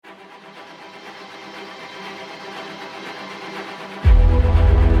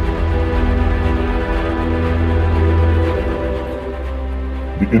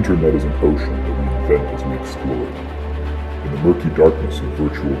internet is an ocean that we invent as we explore it. In the murky darkness of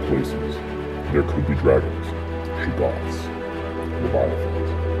virtual places, there could be dragons, shoggoths,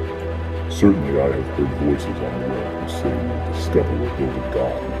 leviathans. Certainly I have heard voices on the web who say we will discover or build a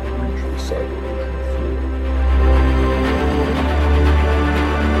god who will reach the cyber ocean floor.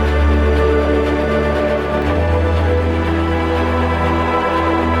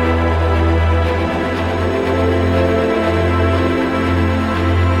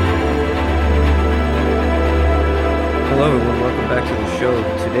 Hello everyone, welcome back to the show.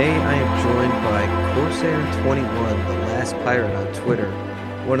 Today I am joined by Corsair21, the last pirate on Twitter,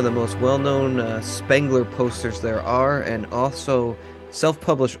 one of the most well-known Spengler posters there are, and also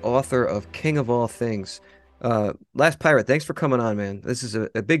self-published author of King of All Things. Last Pirate, thanks for coming on, man. This is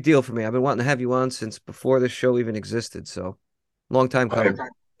a big deal for me. I've been wanting to have you on since before this show even existed, so long time coming.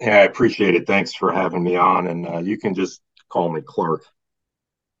 I appreciate it. Thanks for having me on, and you can just call me Clark.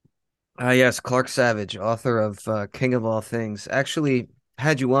 Yes, Clark Savage, author of King of All Things. Actually,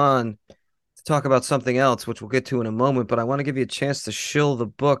 had you on to talk about something else, which we'll get to in a moment, but I want to give you a chance to shill the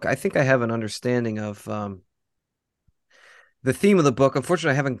book. I think I have an understanding of the theme of the book.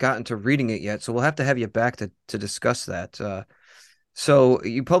 Unfortunately, I haven't gotten to reading it yet, so we'll have to have you back to discuss that. So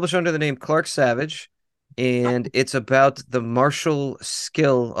you publish under the name Clark Savage, and it's about the martial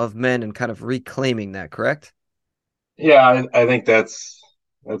skill of men and kind of reclaiming that, correct? Yeah, I think that's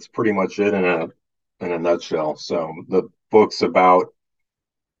pretty much it in a nutshell. So the book's about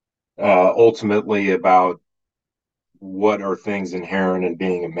ultimately about what are things inherent in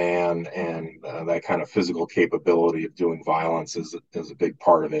being a man, and that kind of physical capability of doing violence is a big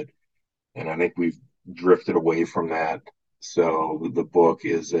part of it. And I think we've drifted away from that. So the book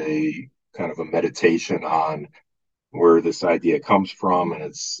is a kind of a meditation on where this idea comes from and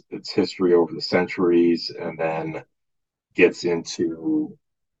its history over the centuries, and then gets into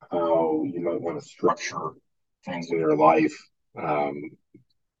how you might want to structure things in your life,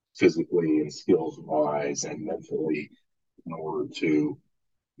 physically and skills wise and mentally, in order to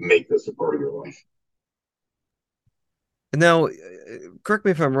make this a part of your life. Now, correct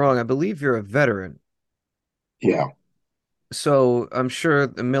me if I'm wrong, I believe you're a veteran. Yeah. So I'm sure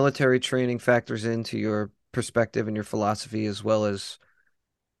the military training factors into your perspective and your philosophy, as well as,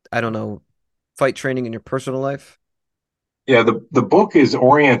 I don't know, fight training in your personal life. Yeah, the book is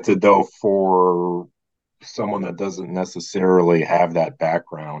oriented though for someone that doesn't necessarily have that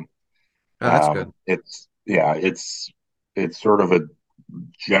background. Oh, that's good. It's sort of a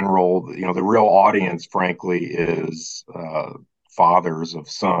general, the real audience, frankly, is fathers of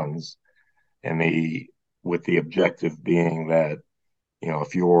sons, and with the objective being that,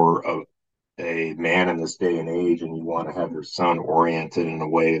 if you're a man in this day and age and you want to have your son oriented in a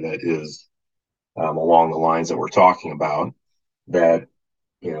way that is along the lines that we're talking about, that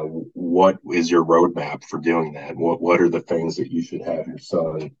what is your roadmap for doing that? What are the things that you should have your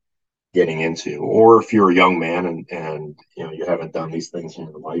son getting into? Or if you're a young man and you haven't done these things in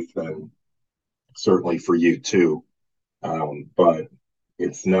your life, then certainly for you too. But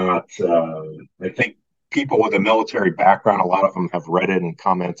it's not. I think people with a military background, a lot of them have read it and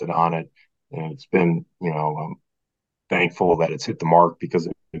commented on it, and it's been, I'm thankful that it's hit the mark, because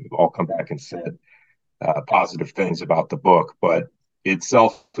they've all come back and said positive things about the book. But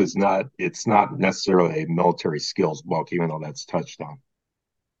itself it's not necessarily a military skills book, even though that's touched on.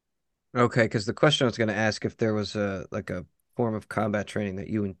 Okay, because the question I was going to ask, if there was a form of combat training that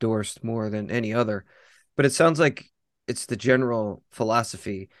you endorsed more than any other, but it sounds like it's the general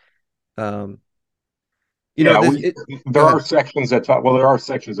philosophy. Um, Yeah, Go there are ahead. sections that talk. Well, there are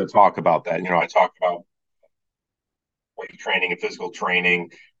sections that talk about that. I talk about weight training and physical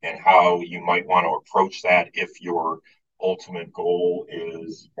training, and how you might want to approach that if your ultimate goal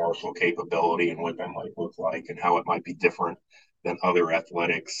is martial capability, and what that might look like, and how it might be different than other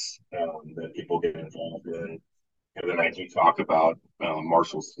athletics that people get involved in. And then I do talk about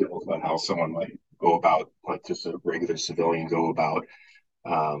martial skills, and how someone might go about, like just a regular civilian, go about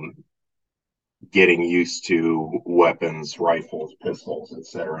um, getting used to weapons, rifles, pistols,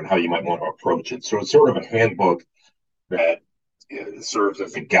 etc., and how you might want to approach it. So it's sort of a handbook that serves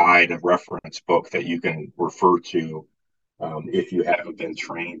as a guide, a reference book that you can refer to if you haven't been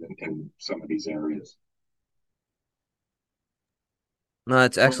trained in some of these areas. No,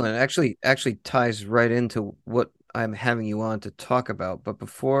 that's excellent. It actually ties right into what I'm having you on to talk about. But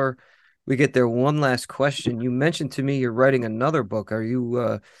before we get there, one last question. You mentioned to me you're writing another book. Are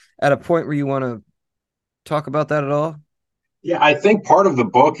you at a point where you want to talk about that at all? Yeah, I think part of the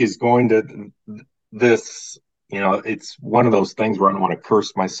book is going to this. It's one of those things where I don't want to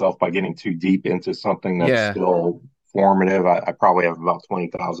curse myself by getting too deep into something that's Yeah. still informative. I probably have about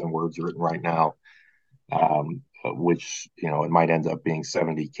 20,000 words written right now, which, it might end up being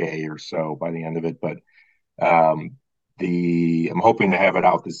 70K or so by the end of it. But um, I'm hoping to have it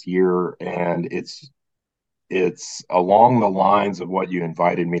out this year, and it's along the lines of what you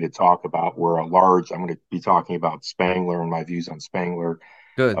invited me to talk about. I'm going to be talking about Spengler and my views on Spengler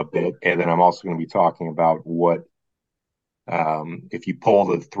Good. a bit, and then I'm also going to be talking about what, if you pull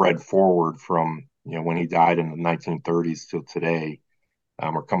the thread forward from when he died in the 1930s till today,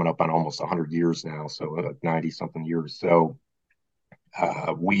 we're coming up on almost 100 years now, so 90 something years. So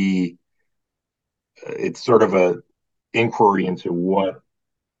we it's sort of a inquiry into what,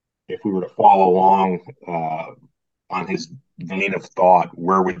 if we were to follow along on his vein of thought,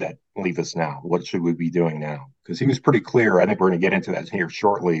 where would that leave us now? What should we be doing now? Because he was pretty clear. I think we're going to get into that here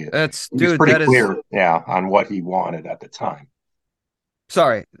shortly. That's He was dude, pretty that is clear, yeah, on what he wanted at the time.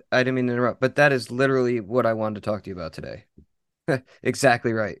 sorry, I didn't mean to interrupt, but that is literally what I wanted to talk to you about today.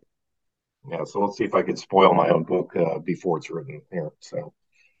 Exactly right. Yeah, so let's see if I could spoil my own book before it's written here. So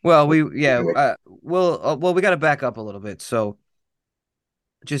Well, let's we yeah, do it. we got to back up a little bit. So,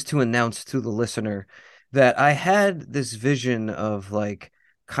 just to announce to the listener that I had this vision of like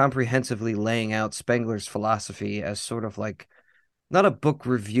comprehensively laying out Spengler's philosophy as sort of like not a book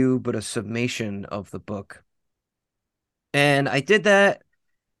review, but a summation of the book. And I did that,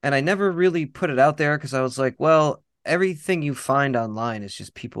 and I never really put it out there because I was like, well, everything you find online is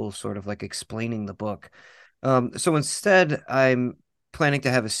just people sort of like explaining the book. So instead, I'm planning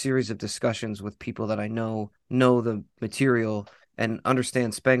to have a series of discussions with people that I know the material and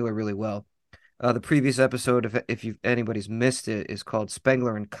understand Spengler really well. The previous episode, if you anybody's missed it, is called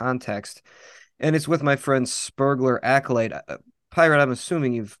Spengler in Context, and it's with my friend Spurgler Acolyte. Pirate, I'm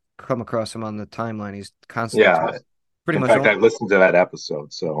assuming you've come across him on the timeline. He's constantly Yeah. pretty In much fact, all. I listened to that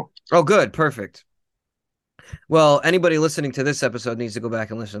episode. So Oh, good, perfect. Well, anybody listening to this episode needs to go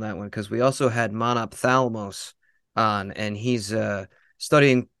back and listen to that one because we also had Monophthalmos on, and he's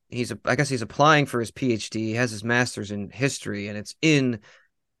studying. I guess he's applying for his PhD. He has his master's in history, and it's in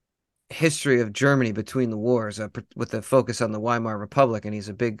history of Germany between the wars, with a focus on the Weimar Republic. And he's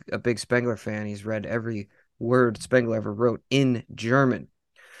a big Spengler fan. He's read every word Spengler ever wrote in German.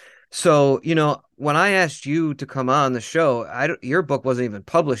 So, when I asked you to come on the show, your book wasn't even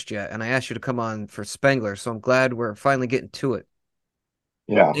published yet, and I asked you to come on for Spengler. So I'm glad we're finally getting to it.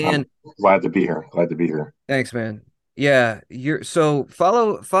 yeah, I'm And glad to be here. Glad to be here. thanks, man. Yeah, you're so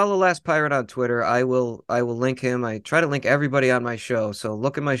follow Last Pirate on Twitter. I will link him. I try to link everybody on my show. So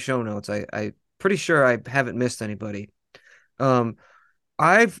look at my show notes. I pretty sure I haven't missed anybody. Um,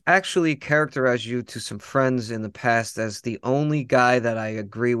 I've actually characterized you to some friends in the past as the only guy that I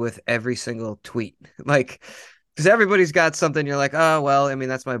agree with every single tweet. Like, because everybody's got something you're like, oh, well, I mean,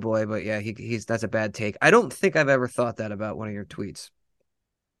 that's my boy, but yeah, he's that's a bad take. I don't think I've ever thought that about one of your tweets.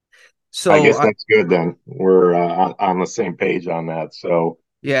 I So, guess that's good then. We're on the same page on that. So,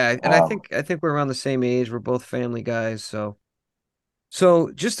 yeah, and I um, think I think we're around the same age. We're both family guys, so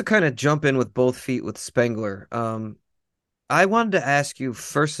just to kind of jump in with both feet with Spengler, I wanted to ask you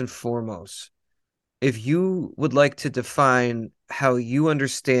first and foremost if you would like to define how you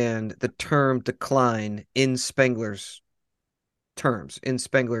understand the term decline in Spengler's terms, in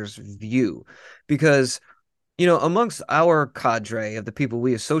Spengler's view, because, amongst our cadre of the people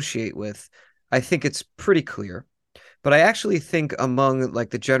we associate with, I think it's pretty clear. But I actually think among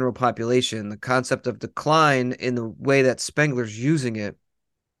like the general population, the concept of decline in the way that Spengler's using it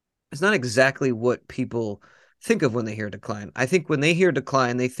is not exactly what people think of when they hear decline. I think when they hear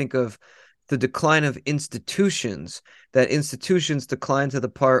decline, they think of the decline of institutions, that institutions decline to the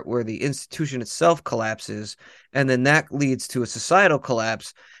part where the institution itself collapses, and then that leads to a societal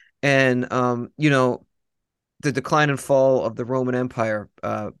collapse. And, the decline and fall of the Roman Empire,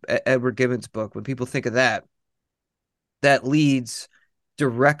 Edward Gibbon's book, when people think of that, that leads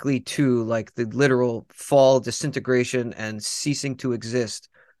directly to like the literal fall, disintegration, and ceasing to exist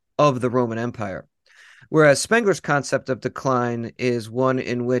of the Roman Empire. Whereas Spengler's concept of decline is one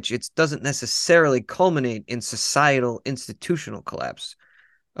in which it doesn't necessarily culminate in societal institutional collapse.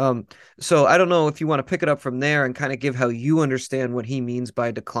 Um, so I don't know if you want to pick it up from there and kind of give how you understand what he means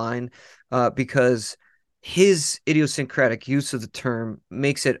by decline, because his idiosyncratic use of the term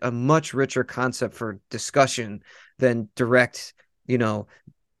makes it a much richer concept for discussion than direct, you know,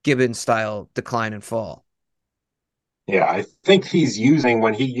 Gibbon style decline and fall. yeah, I think he's using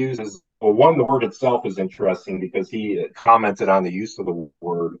when he uses, well, one, the word itself is interesting because he commented on the use of the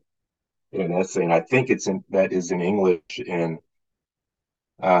word in an essay, and I think that is in English in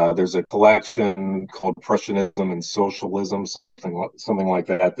There's a collection called Prussianism and Socialism, something like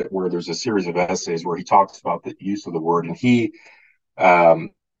that, where there's a series of essays where he talks about the use of the word, and he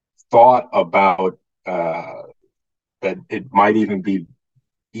um, thought about that it might even be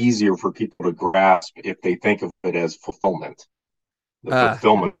easier for people to grasp if they think of it as fulfillment, the Ah,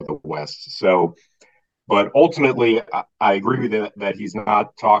 fulfillment of the West. So, but ultimately, I agree with that he's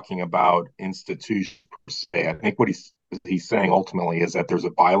not talking about institutions per se. I think what he's saying ultimately is that there's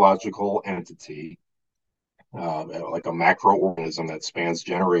a biological entity, like a macroorganism that spans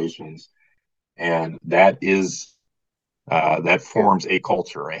generations, and that forms a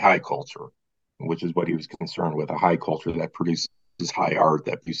culture, a high culture, which is what he was concerned with, a high culture that produces high art,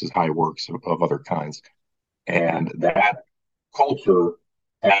 that produces high works of other kinds. And that culture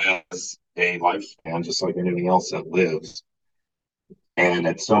has a lifespan just like anything else that lives. And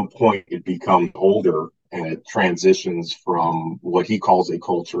at some point, it becomes older and it transitions from what he calls a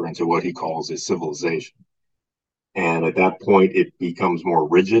culture into what he calls a civilization. And at that point, it becomes more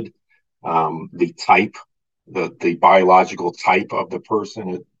rigid. The type, the biological type of the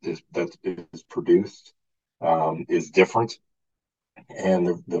person that is produced is different.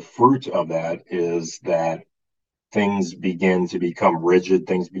 And the fruit of that is that things begin to become rigid,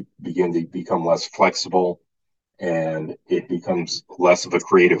 begin to become less flexible, and it becomes less of a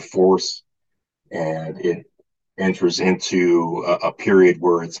creative force, and it enters into a period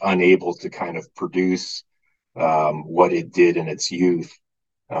where it's unable to kind of produce what it did in its youth.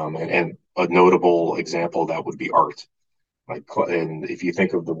 And a notable example of that would be art. Like, and if you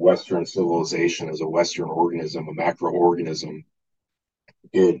think of the Western civilization as a Western organism, a macroorganism,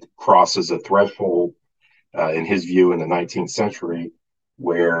 it crosses a threshold, in his view, in the 19th century,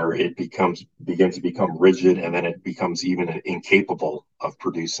 where it begins to become rigid, and then it becomes even incapable of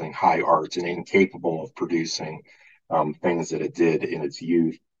producing high art and incapable of producing things that it did in its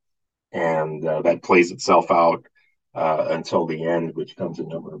youth. And that plays itself out until the end, which comes a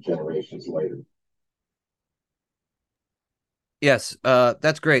number of generations later. yes,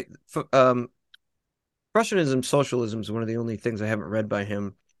 that's great. Prussianism, socialism is one of the only things I haven't read by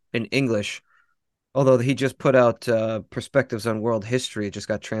him in English. Although he just put out Perspectives on World History, it just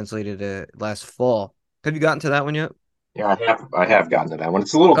got translated last fall. Have you gotten to that one yet? Yeah, I have gotten to that one.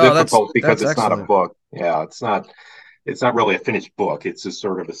 It's a little Oh, difficult because that's it's not a excellent. book. Yeah, it's not really a finished book. It's just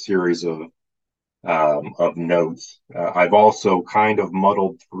sort of a series of notes. I've also kind of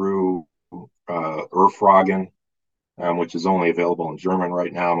muddled through Erfragen, which is only available in German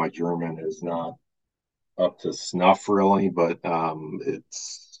right now. My German is not up to snuff really, but I'm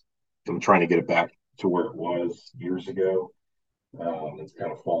trying to get it back to where it was years ago. It's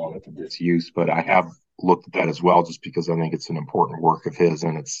kind of fallen into disuse, but I have looked at that as well, just because I think it's an important work of his,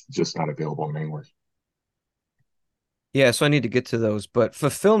 and it's just not available in English. Yeah, so I need to get to those. But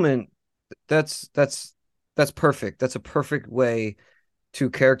fulfillment, that's that's that's perfect. That's a perfect way to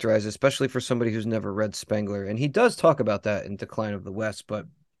characterize it, especially for somebody who's never read Spengler. And he does talk about that in Decline of the West, but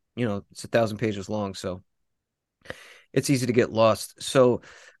it's 1,000 pages long, so it's easy to get lost. So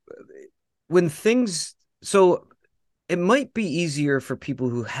when things so it might be easier for people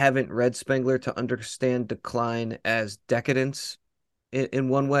who haven't read Spengler to understand decline as decadence in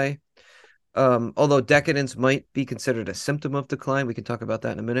one way. Although decadence might be considered a symptom of decline, we can talk about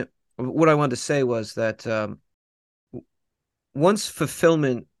that in a minute. What I wanted to say was that once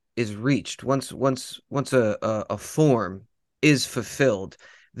fulfillment is reached, once a form is fulfilled,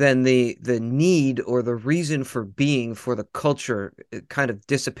 then the need or the reason for being for the culture, it kind of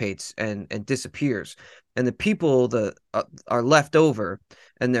dissipates and disappears, and the people that are left over,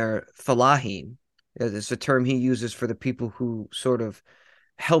 and they're falahin. It's a term he uses for the people who sort of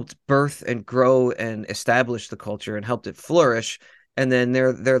helped birth and grow and establish the culture and helped it flourish. And then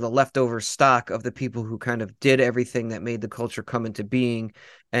they're the leftover stock of the people who kind of did everything that made the culture come into being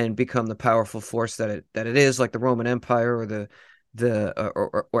and become the powerful force that it is, like the Roman Empire or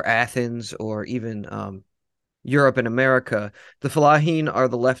or Athens, or even Europe and America. The Falahin are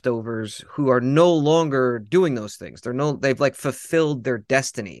the leftovers who are no longer doing those things. They've like fulfilled their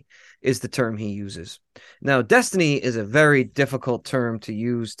destiny, is the term he uses. Now, destiny is a very difficult term to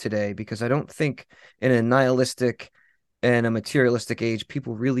use today because I don't think in a nihilistic and a materialistic age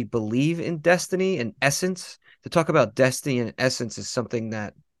people really believe in destiny and essence. To talk about destiny and essence is something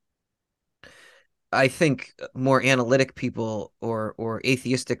that I think more analytic people or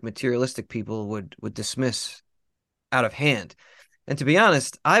atheistic materialistic people would dismiss out of hand. And to be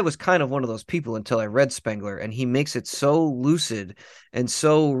honest, I was kind of one of those people until I read Spengler, and he makes it so lucid and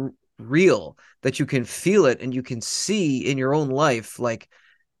so real that you can feel it and you can see in your own life like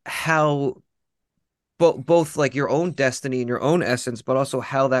how both like your own destiny and your own essence, but also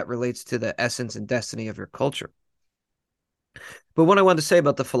how that relates to the essence and destiny of your culture. But what I wanted to say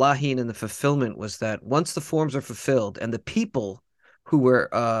about the Falahin and the fulfillment was that once the forms are fulfilled and the people who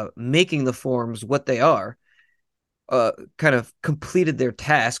were making the forms what they are, kind of completed their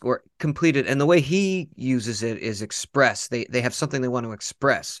task or completed, and the way he uses it is express. They have something they want to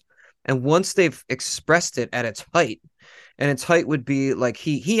express, and once they've expressed it at its height, and its height would be like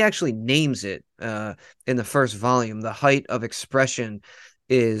he actually names it in the first volume. The height of expression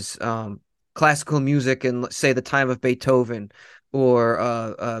is classical music in, say, the time of Beethoven,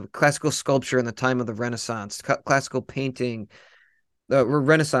 or classical sculpture in the time of the Renaissance, classical painting,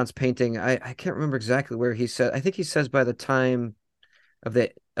 Renaissance painting. I can't remember exactly where he said. I think he says by the time of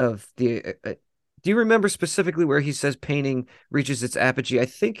the. Do you remember specifically where he says painting reaches its apogee? I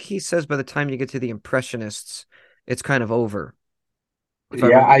think he says by the time you get to the Impressionists, it's kind of over. If I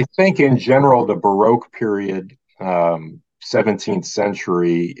Yeah, remember. I think in general, the Baroque period, 17th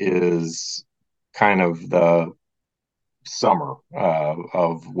century, is kind of the summer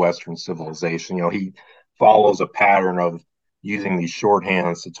of Western civilization. He follows a pattern of using these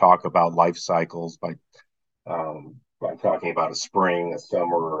shorthands to talk about life cycles by talking about a spring, a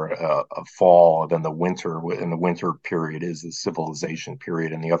summer, a fall, and then the winter. And the winter period is the civilization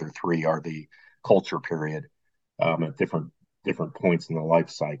period, and the other three are the culture period at different points in the life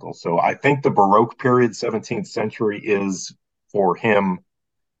cycle. So I think the Baroque period, 17th century, is for him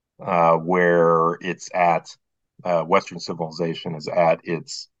where it's at. Western civilization is at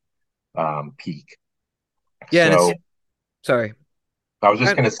its peak. Yeah, and it's So sorry. I was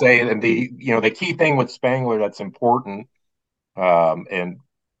just I, going to say, and the key thing with Spengler that's important, and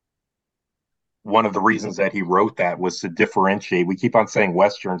one of the reasons that he wrote that was to differentiate. We keep on saying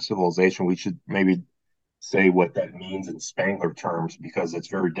Western civilization. We should maybe say what that means in Spengler terms, because it's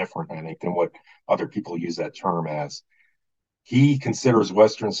very different, I think, than what other people use that term as. He considers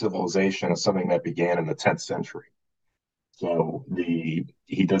Western civilization as something that began in the 10th century. So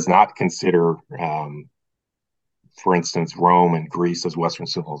he does not consider, for instance, Rome and Greece as Western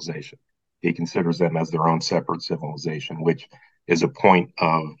civilization. He considers them as their own separate civilization, which is a point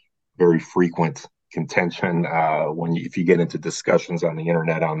of very frequent contention if you get into discussions on the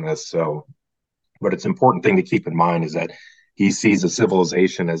internet on this. So, but it's an important thing to keep in mind is that he sees a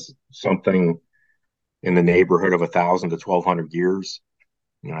civilization as something in the neighborhood of 1,000 to 1,200 years.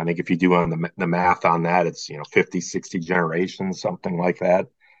 I think if you do on the math on that, it's 50, 60 generations, something like that,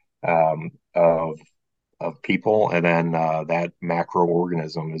 of people, and then that macro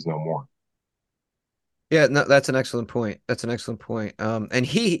organism is no more. yeah, no, that's an excellent point. That's an excellent point. And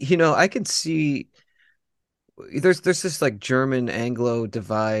I can see there's this like German Anglo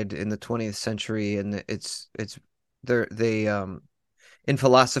divide in the 20th century, and it's they in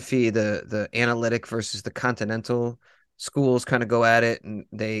philosophy, the analytic versus the continental schools kind of go at it, and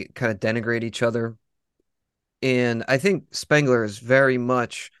they kind of denigrate each other. And I think Spengler is very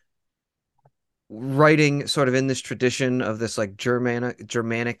much writing sort of in this tradition of this like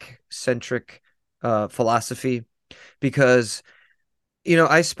Germanic centric philosophy, because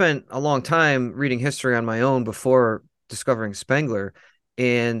I spent a long time reading history on my own before discovering Spengler,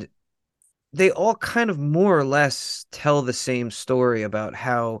 and they all kind of more or less tell the same story about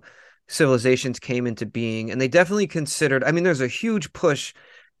how civilizations came into being. And they definitely considered, I mean, there's a huge push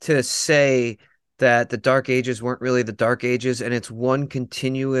to say that the Dark Ages weren't really the Dark Ages, and it's one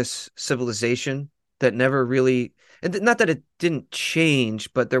continuous civilization that never really, and not that it didn't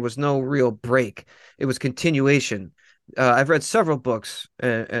change, but there was no real break. It was continuation. I've read several books,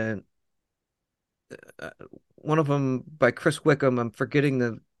 and one of them by Chris Wickham. I'm forgetting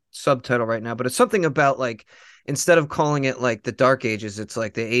the subtitle right now, but it's something about like instead of calling it like the Dark Ages, it's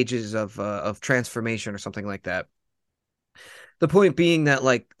like the ages of transformation or something like that. The point being that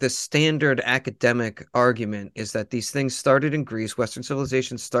like the standard academic argument is that these things started in Greece, Western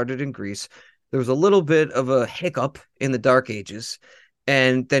civilization started in Greece. There was a little bit of a hiccup in the Dark Ages,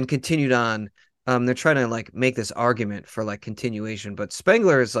 and then continued on. They're trying to like make this argument for like continuation, but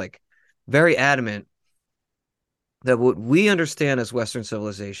Spengler is like very adamant that what we understand as Western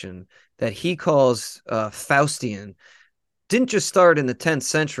civilization, that he calls Faustian, didn't just start in the 10th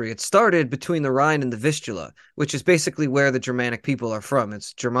century. It started between the Rhine and the Vistula, which is basically where the Germanic people are from.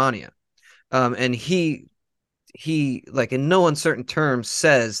 It's Germania. And he like in no uncertain terms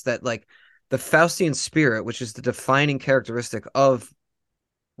says that like the Faustian spirit, which is the defining characteristic of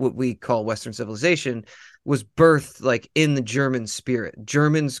what we call Western civilization, was birthed like in the German spirit.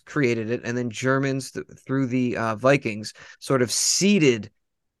 Germans created it, and then Germans through the Vikings sort of seeded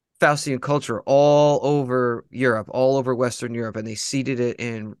Faustian culture all over Europe, all over Western Europe, and they seeded it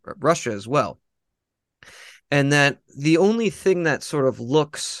in Russia as well. and that the only thing that sort of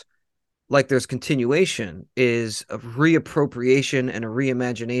looks like there's continuation is a reappropriation and a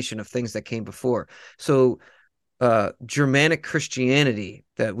reimagination of things that came before. So Germanic Christianity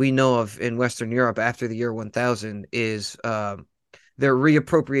that we know of in Western Europe after the year 1000 is their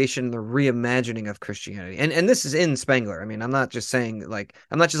reappropriation, the reimagining of Christianity. And this is in Spengler. I mean, I'm not just saying like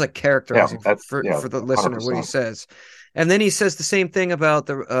I'm not just like Yeah, characterizing that for the listener what he 100%. says. And then he says the same thing about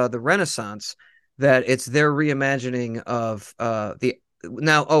the Renaissance, that it's their reimagining of the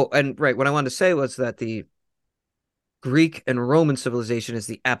now. Oh, and right, what I wanted to say was that the Greek and Roman civilization is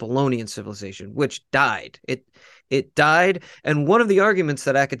the Apollonian civilization, which died. It died, and one of the arguments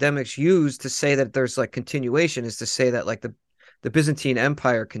that academics use to say that there's like continuation is to say that like the Byzantine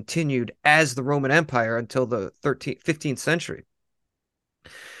Empire continued as the Roman Empire until the 15th century.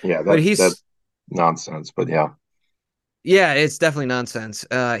 Yeah, But that's he's nonsense. But yeah, Yeah, it's definitely nonsense.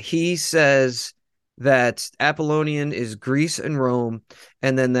 He says that Apollonian is Greece and Rome,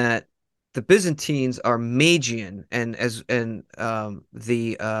 and then that the Byzantines are Magian, and the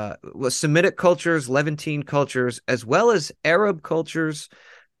Semitic cultures, Levantine cultures, as well as Arab cultures,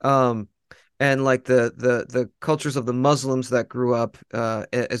 um, and like the cultures of the Muslims that grew up,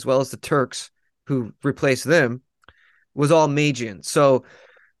 as well as the Turks who replaced them, was all Magian. So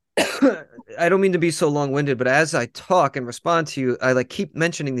I don't mean to be so long-winded, but as I talk and respond to you, I like keep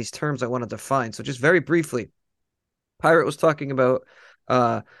mentioning these terms I want to define. So just very briefly, Pirate was talking about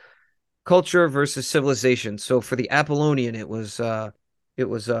uh culture versus civilization. So for the Apollonian, it was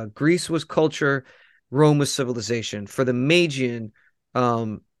Greece was culture, Rome was civilization. For the Magian,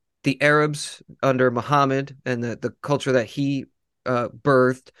 um, the Arabs under Muhammad and the culture that he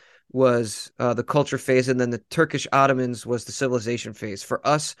birthed was the culture phase, and then the Turkish Ottomans was the civilization phase. For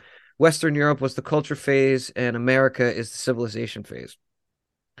us, Western Europe was the culture phase, and America is the civilization phase.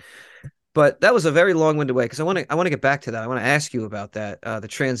 But that was a very long-winded way because I want to get back to that. I want to ask you about that, the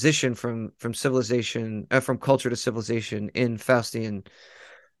transition from civilization, from culture to civilization in Faustian,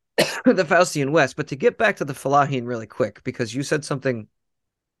 the Faustian West. But to get back to the Fellaheen really quick, because you said something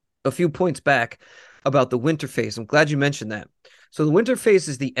a few points back about the winter phase. I'm glad you mentioned that. So the winter phase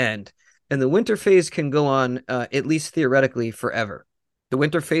is the end, and the winter phase can go on, at least theoretically, forever. The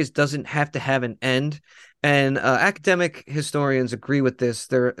winter phase doesn't have to have an end, and academic historians agree with this.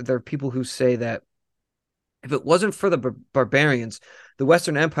 There are people who say that if it wasn't for the barbarians, the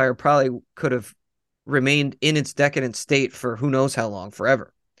Western Empire probably could have remained in its decadent state for who knows how long,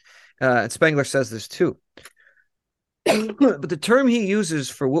 forever. And Spengler says this too. But the term he uses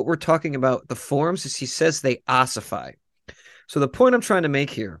for what we're talking about, the forms, is he says they ossify. So the point I'm trying to make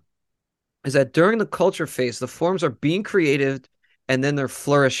here is that during the culture phase, the forms are being created and then they're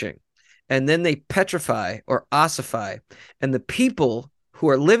flourishing. And then they petrify or ossify. And the people who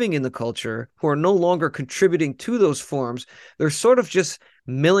are living in the culture, who are no longer contributing to those forms, they're sort of just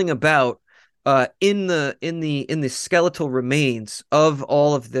milling about in the skeletal remains of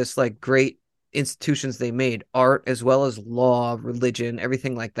all of this like great institutions they made, art as well as law, religion,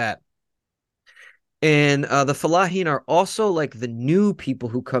 everything like that. And the Fellaheen are also like the new people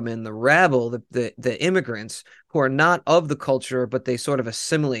who come in, the rabble, the immigrants who are not of the culture, but they sort of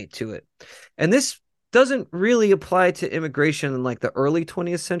assimilate to it. And this doesn't really apply to immigration in like the early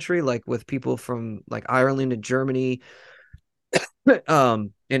 20th century, like with people from like Ireland and Germany,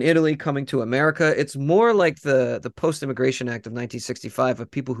 and Italy coming to America. It's more like the Post-Immigration Act of 1965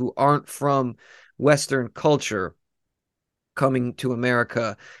 of people who aren't from Western culture coming to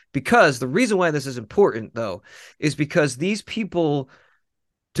America. Because the reason why this is important, though, is because these people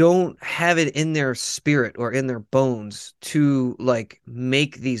don't have it in their spirit or in their bones to like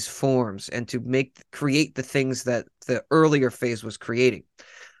make these forms and to create the things that the earlier phase was creating.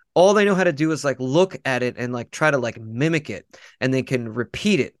 All they know how to do is like look at it and like try to like mimic it, and they can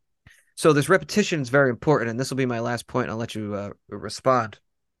repeat it. So this repetition is very important, and this will be my last point. I'll let you respond.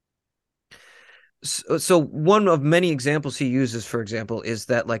 So one of many examples he uses, for example, is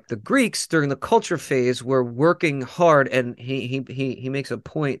that like the Greeks during the culture phase were working hard, and he makes a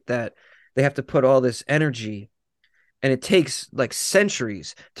point that they have to put all this energy, and it takes like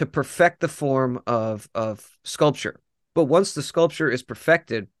centuries to perfect the form of sculpture. But once the sculpture is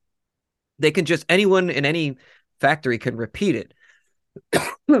perfected, they can just anyone in any factory can repeat it.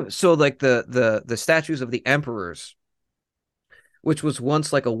 So like the statues of the emperors, which was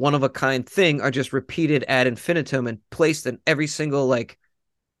once like a one of a kind thing, are just repeated ad infinitum and placed in every single like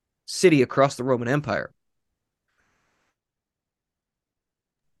city across the Roman Empire.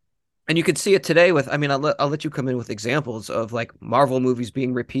 And you can see it today with, I mean, I'll let you come in with examples of like Marvel movies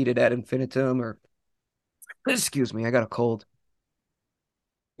being repeated ad infinitum, or excuse me, I got a cold.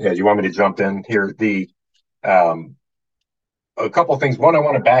 yeah. You want me to jump in here? Um, a couple of things. One, I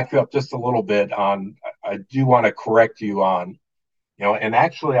want to back you up just a little bit on. I do want to correct you on, and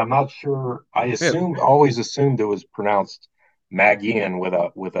actually, I'm not sure. Yeah. Always assumed it was pronounced Magian with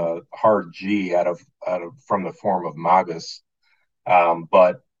a hard G out of from the form of Magus,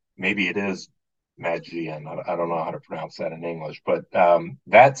 but maybe it is Magian. I don't know how to pronounce that in English, but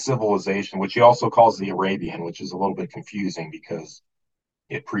that civilization, which he also calls the Arabian, which is a little bit confusing because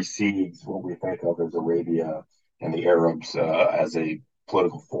it precedes what we think of as Arabia and the Arabs as a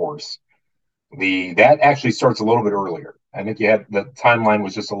political force. The That actually starts a little bit earlier. I think you had the timeline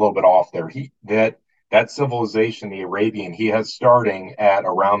was just a little bit off there. That civilization, the Arabian, he has starting at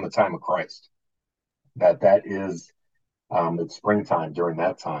around the time of Christ. That is it's springtime during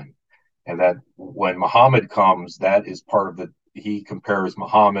that time, and that when Muhammad comes, that is part of the. He compares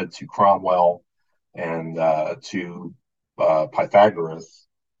Muhammad to Cromwell and to Pythagoras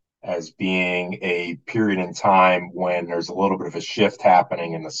as being a period in time when there's a little bit of a shift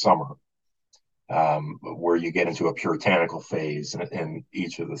happening in the summer, where you get into a puritanical phase in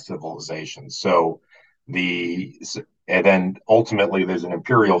each of the civilizations. So the and then ultimately there's an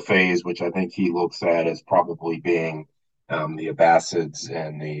imperial phase, which I think he looks at as probably being the Abbasids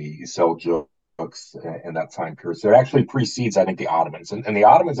and the Seljuks and that time period. So it actually precedes, I think, the Ottomans, and the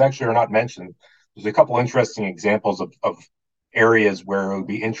Ottomans actually are not mentioned. There's a couple interesting examples of areas where it would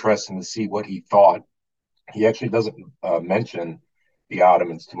be interesting to see what he thought. He actually doesn't mention the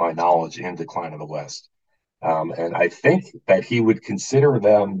Ottomans, to my knowledge, in Decline of the West. And I think that he would consider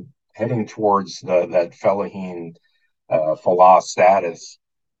them heading towards that Fellahin Falah status,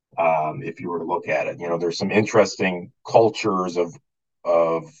 if you were to look at it. There's some interesting cultures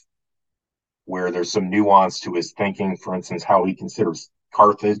of where there's some nuance to his thinking. For instance, how he considers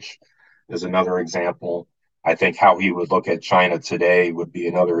Carthage is another example. I think how he would look at China today would be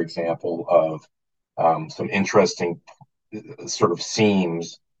another example of some interesting sort of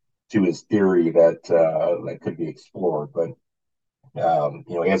seams to his theory that could be explored. But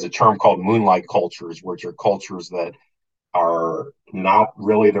he has a term called moonlight cultures, which are cultures that are not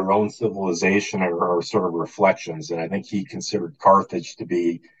really their own civilization or are sort of reflections. And I think he considered Carthage to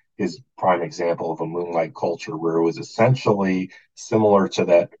be his prime example of a moonlight culture, where it was essentially similar to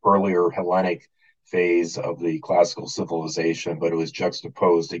that earlier Hellenic phase of the classical civilization, but it was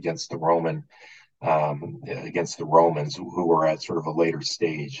juxtaposed against against the Romans, who were at sort of a later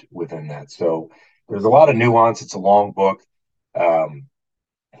stage within that. So there's a lot of nuance. It's a long book,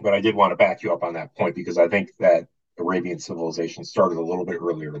 but I did want to back you up on that point because I think that Arabian civilization started a little bit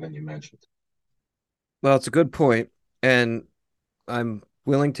earlier than you mentioned. Well, it's a good point, and I'm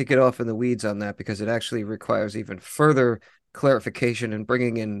willing to get off in the weeds on that because it actually requires even further clarification and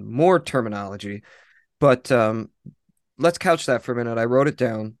bringing in more terminology. But let's couch that for a minute. I wrote it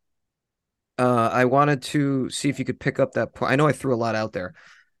down. I wanted to see if you could pick up that point. I know I threw a lot out there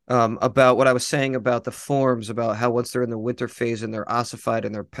about what I was saying about the forms, about how once they're in the winter phase and they're ossified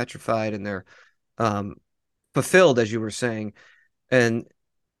and they're petrified and they're um, fulfilled, as you were saying. And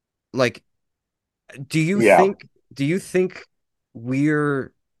like, do you Yeah, think do you think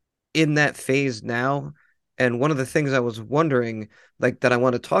we're in that phase now? And one of the things I was wondering, like that I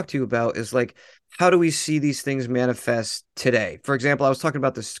want to talk to you about is like, how do we see these things manifest today? For example, I was talking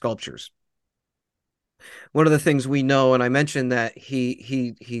about the sculptures. One of the things we know, and I mentioned that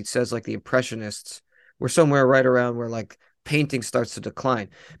he says like the impressionists were somewhere right around where like painting starts to decline.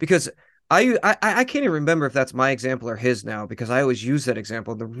 Because I can't even remember if that's my example or his now, because I always use that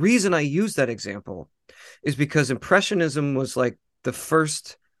example. The reason I use that example is because impressionism was like the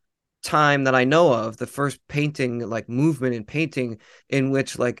first time that I know of, the first painting, like movement in painting, in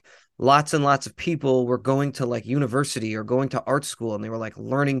which like lots and lots of people were going to like university or going to art school, and they were like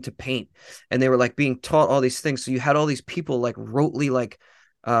learning to paint, and they were like being taught all these things. So you had all these people like rotely like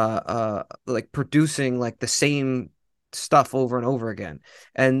producing like the same stuff over and over again.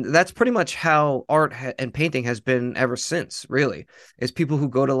 And that's pretty much how and painting has been ever since, really, is people who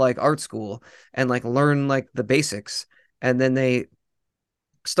go to like art school and like learn like the basics, and then they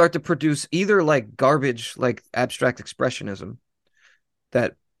start to produce either like garbage, like abstract expressionism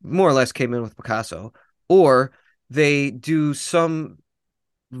that more or less came in with Picasso, or they do some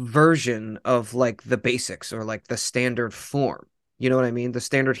version of like the basics or like the standard form. You know what I mean? The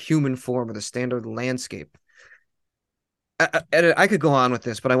standard human form or the standard landscape. I could go on with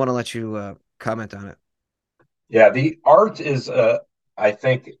this, but I want to let you comment on it. yeah. The art is, I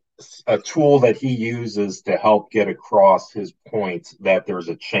think, a tool that he uses to help get across his point that there's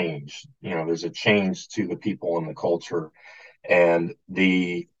a change. There's a change to the people in the culture, and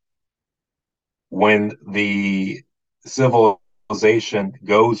the when the civilization civilization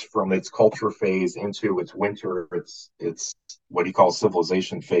goes from its culture phase into its winter, its what he calls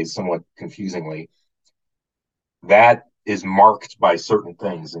civilization phase, somewhat confusingly, that is marked by certain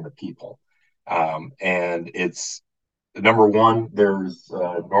things in the people. And it's number one, there's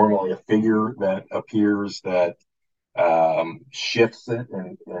normally a figure that appears that shifts it.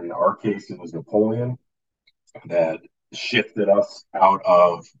 In our case, it was Napoleon that shifted us out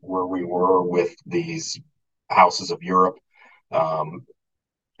of where we were with these houses of Europe. Um,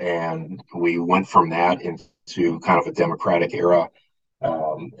 and we went from that into kind of a democratic era.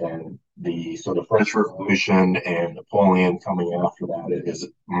 And the sort of French Revolution and Napoleon coming after that is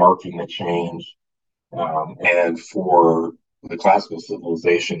marking the change. And for the classical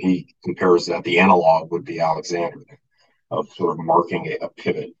civilization, he compares that the analog would be Alexander, of sort of marking a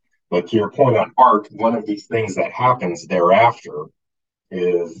pivot. But to your point on art, one of these things that happens thereafter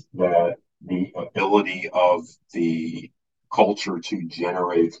is that the ability of the culture to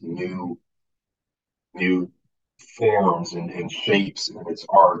generate new forms and shapes in its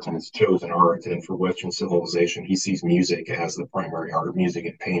art and its chosen art. And for Western civilization, he sees music as the primary art, music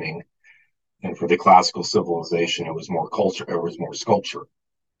and painting. And for the classical civilization, it was more culture, it was more sculpture.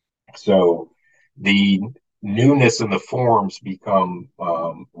 So the newness in the forms become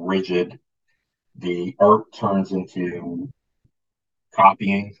rigid. The art turns into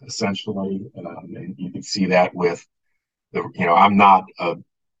copying, essentially. And you can see that with I'm not an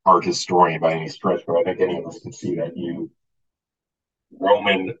art historian by any stretch, but I think any of us can see that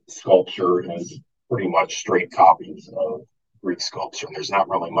Roman sculpture is pretty much straight copies of Greek sculpture. And there's not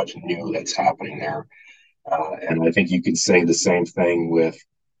really much new that's happening there. And I think you could say the same thing with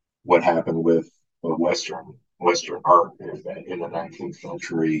what happened with Western art, is that in the 19th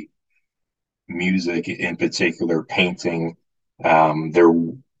century, music in particular, painting, there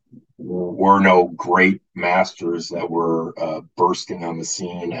were no great masters that were bursting on the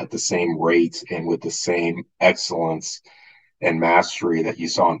scene at the same rate and with the same excellence and mastery that you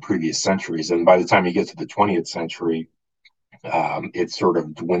saw in previous centuries. And by the time you get to the 20th century, it sort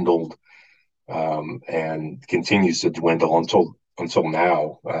of dwindled and continues to dwindle until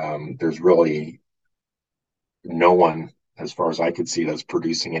now. There's really no one, as far as I could see, that's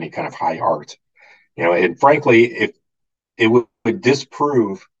producing any kind of high art. And frankly, if it would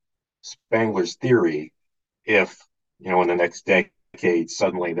disprove Spengler's theory if, in the next decade,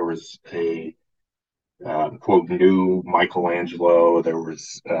 suddenly there was a quote new Michelangelo, there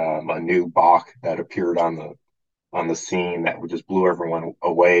was a new Bach that appeared on the scene that would just blew everyone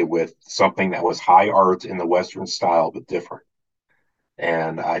away with something that was high art in the Western style but different.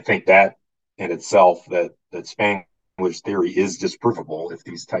 And I think that in itself, that Spengler's theory is disprovable if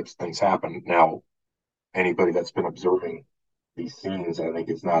these types of things happen. Now, anybody that's been observing these scenes, I think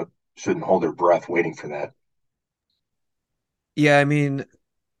shouldn't hold their breath waiting for that. Yeah, I mean,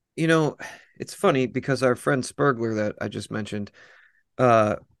 it's funny because our friend Spergler that I just mentioned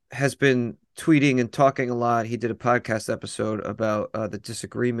has been tweeting and talking a lot. He did a podcast episode about the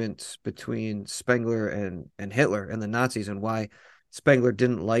disagreements between Spengler and Hitler and the Nazis, and why Spengler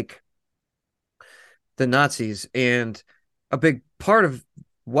didn't like the Nazis. And a big part of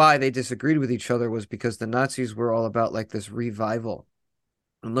why they disagreed with each other was because the Nazis were all about like this revival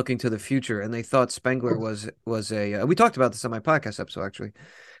and looking to the future, and they thought Spengler was a we talked about this on my podcast episode, actually.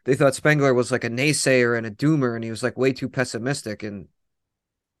 They thought Spengler was like a naysayer and a doomer, and he was like way too pessimistic, and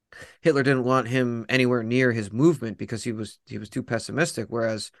Hitler didn't want him anywhere near his movement because he was too pessimistic.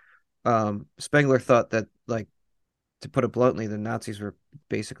 Whereas Spengler thought that, like, to put it bluntly, the Nazis were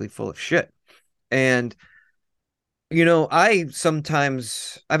basically full of shit. And I've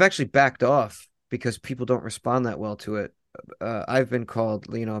actually backed off because people don't respond that well to it. I've been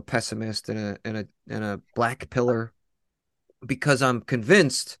called, a pessimist and a black pillar because I'm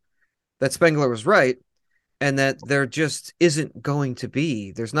convinced that Spengler was right, and that there's not going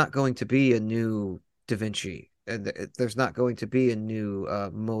to be a new Da Vinci, and there's not going to be a new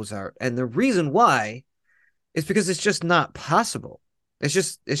Mozart. And the reason why is because it's just not possible. It's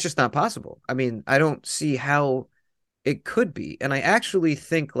just not possible. I mean, I don't see how it could be. And I actually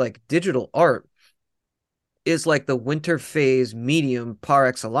think like digital art is like the winter phase medium par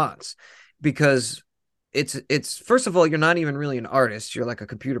excellence, because it's first of all, you're not even really an artist, you're like a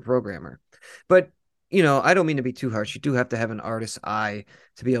computer programmer. But I don't mean to be too harsh. You do have to have an artist's eye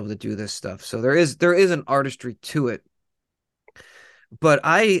to be able to do this stuff. So there is an artistry to it. But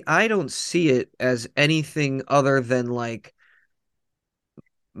I don't see it as anything other than like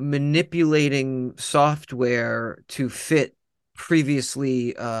manipulating software to fit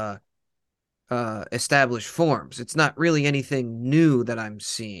previously established forms. It's not really anything new that I'm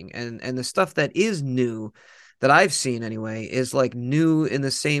seeing, and the stuff that is new that I've seen anyway is like new in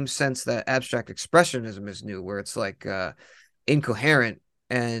the same sense that abstract expressionism is new, where it's like incoherent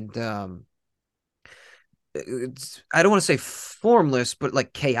and I don't want to say formless, but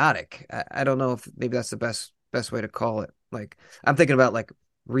like chaotic. I don't know if maybe that's the best way to call it. Like I'm thinking about like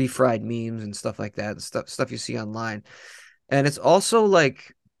refried memes and stuff like that, and stuff you see online, and it's also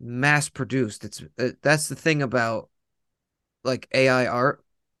like mass produced. It's that's the thing about like AI art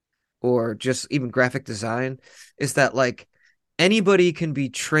or just even graphic design is that like anybody can be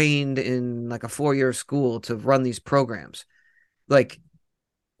trained in like a 4-year school to run these programs. Like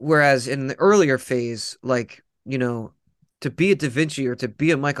whereas in the earlier phase, like, to be a Da Vinci or to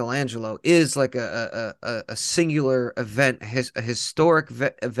be a Michelangelo is like a singular event, a historic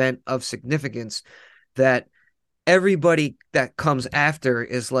event of significance that everybody that comes after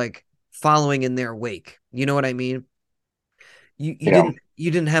is like following in their wake. You know what I mean? You Yeah.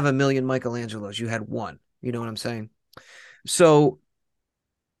 didn't have a million Michelangelos. You had one. You know what I'm saying? So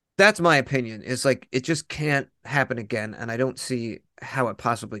that's my opinion. Is like it just can't happen again, and I don't see how it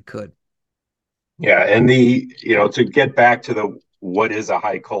possibly could. Yeah. And to get back to the what is a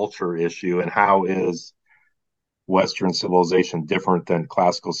high culture issue and how is Western civilization different than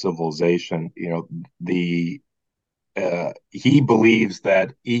classical civilization, the he believes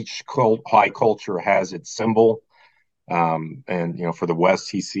that each high culture has its symbol. And for the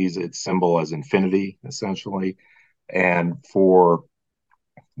West, he sees its symbol as infinity, essentially. And for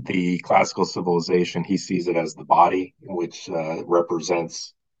the classical civilization, he sees it as the body, which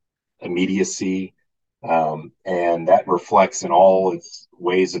represents immediacy. And that reflects in all its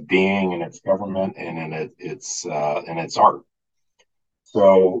ways of being, in its government, and in its art.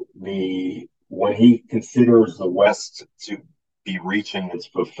 So the when he considers the West to be reaching its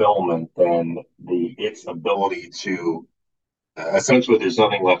fulfillment, then its ability to essentially there's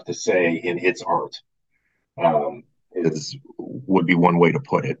nothing left to say in its art, is would be one way to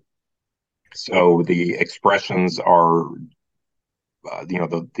put it. So the expressions are,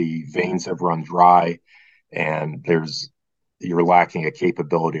 the veins have run dry, and you're lacking a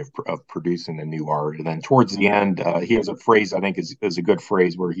capability of producing the new art. And then towards the end, he has a phrase I think is a good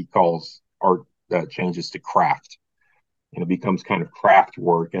phrase where he calls art changes to craft, and it becomes kind of craft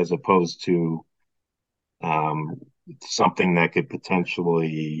work as opposed to um, something that could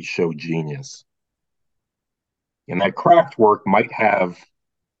potentially show genius. And that craft work might have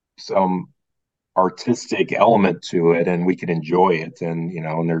some artistic element to it, and we could enjoy it. And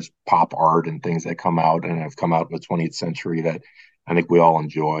there's pop art and things that come out and have come out in the 20th century that I think we all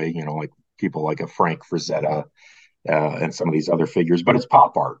enjoy, like people like a Frank Frazetta, and some of these other figures. But it's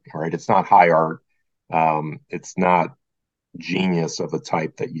pop art, right? It's not high art. It's not genius of a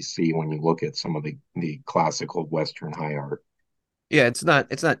type that you see when you look at some of the classical Western high art. Yeah, it's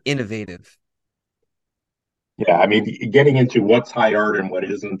not innovative. Yeah, I mean, getting into what's high art and what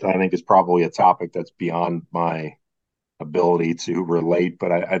isn't, I think is probably a topic that's beyond my ability to relate.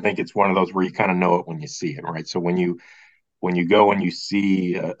 But I think it's one of those where you kind of know it when you see it, right? So when you go and you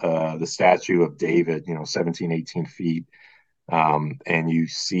see the statue of David, 17, 18 feet, and you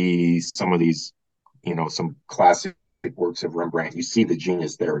see some of these, some classic works of Rembrandt, you see the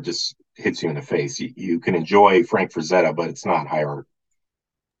genius there. It just hits you in the face. You can enjoy Frank Frazetta, but it's not high art.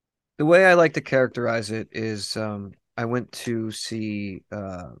 The way I like to characterize it is I went to see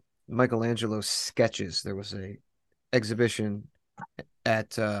Michelangelo's sketches. There was a exhibition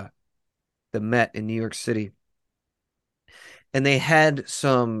at the Met in New York City, and they had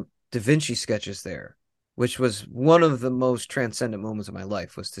some Da Vinci sketches there, which was one of the most transcendent moments of my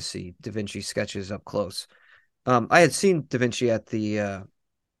life was to see Da Vinci sketches up close. I had seen Da Vinci at the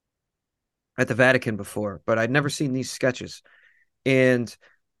Vatican before, but I'd never seen these sketches. And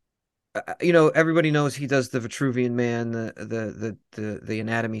everybody knows he does the Vitruvian Man, the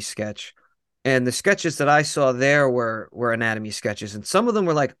anatomy sketch, and the sketches that I saw there were anatomy sketches, and some of them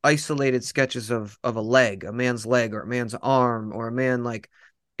were like isolated sketches of a leg, a man's leg, or a man's arm, or a man like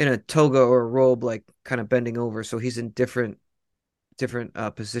in a toga or a robe, like kind of bending over, so he's in different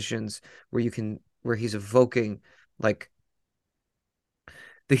positions where he's evoking like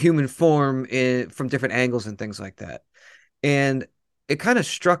the human form from different angles and things like that. And it kind of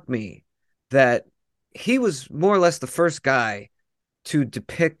struck me that he was more or less the first guy to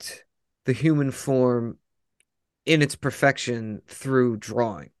depict the human form in its perfection through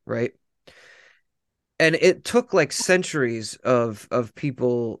drawing, right? And it took like centuries of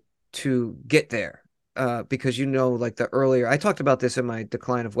people to get there. Because like the earlier I talked about this in my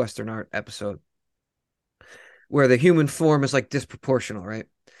Decline of Western Art episode, where the human form is like disproportional, right?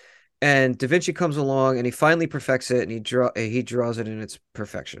 And Da Vinci comes along and he finally perfects it, and he draws it in its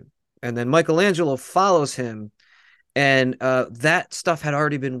perfection. And then Michelangelo follows him, and that stuff had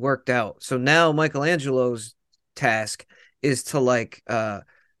already been worked out. So now Michelangelo's task is to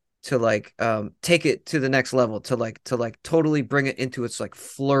take it to the next level, to totally bring it into its like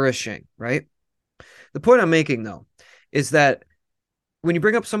flourishing, right? The point I'm making though is that when you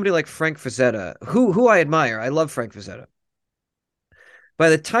bring up somebody like Frank Frazetta, who I admire, I love Frank Frazetta. By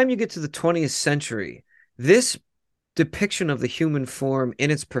the time you get to the 20th century, this depiction of the human form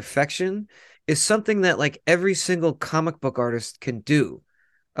in its perfection is something that like every single comic book artist can do.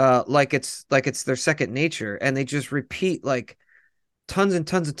 Like it's their second nature, and they just repeat like tons and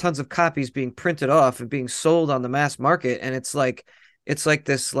tons and tons of copies being printed off and being sold on the mass market, and it's like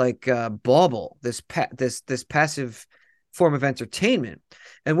this like bauble, this passive form of entertainment.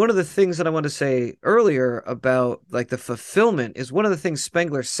 And one of the things that I want to say earlier about like the fulfillment is one of the things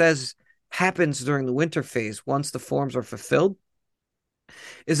Spengler says happens during the winter phase once the forms are fulfilled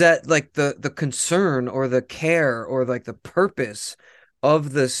is that like the concern or the care or like the purpose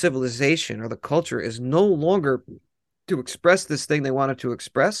of the civilization or the culture is no longer to express this thing they wanted to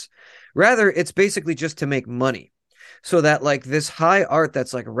express. Rather, it's basically just to make money. So that like this high art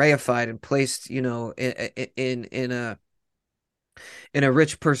that's like reified and placed, in a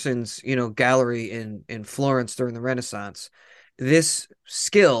rich person's, gallery in Florence during the Renaissance, this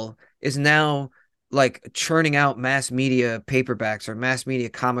skill is now like churning out mass media paperbacks or mass media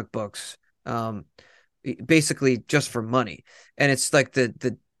comic books, basically just for money. And it's like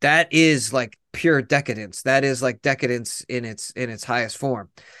that is like pure decadence. That is like decadence in its highest form.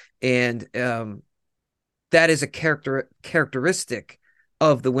 And that is a characteristic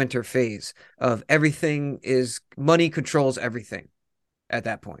of the winter phase of everything is money controls everything at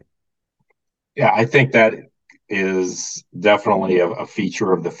that point. Yeah, I think that is definitely a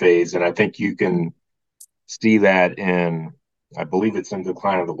feature of the phase, and I think you can see that in, I believe it's in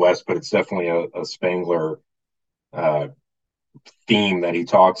Decline of the West, but it's definitely a Spengler uh, theme that he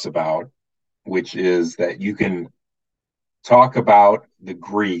talks about, which is that you can talk about the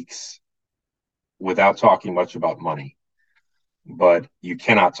Greeks without talking much about money, but you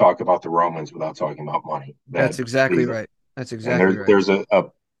cannot talk about the Romans without talking about money. That's That exactly these, right. That's and exactly there's right. there's a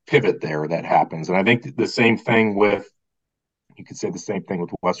pivot there that happens, and I think the same thing with, you could say the same thing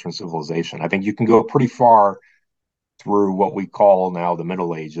with Western civilization. I think you can go pretty far through what we call now the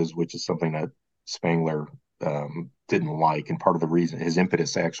Middle Ages, which is something that Spengler didn't like, and part of the reason, his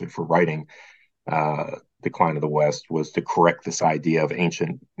impetus actually for writing Decline of the West, was to correct this idea of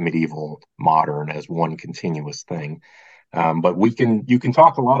ancient, medieval, modern as one continuous thing. But you can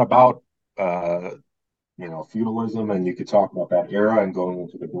talk a lot about feudalism, and you could talk about that era and going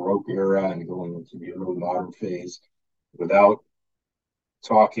into the Baroque era and going into the early modern phase without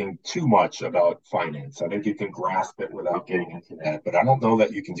talking too much about finance. I think you can grasp it without getting into that, but I don't know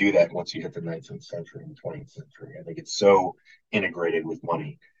that you can do that once you hit the 19th century and 20th century. I think it's so integrated with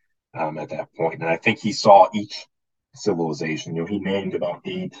money at that point. And I think he saw each civilization. He named about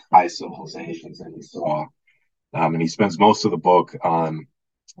 8 high civilizations that he saw, and he spends most of the book on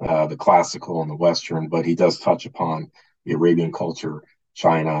the classical and the Western, but he does touch upon the Arabian culture,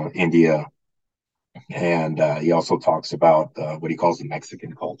 China, India, and he also talks about what he calls the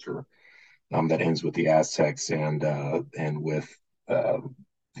Mexican culture, that ends with the Aztecs and with uh,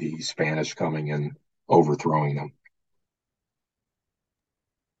 the Spanish coming and overthrowing them.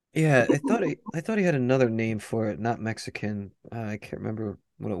 Yeah, I thought he had another name for it, not Mexican. I can't remember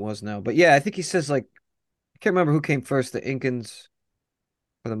what it was now. But yeah, I think he says like I can't remember who came first, the Incans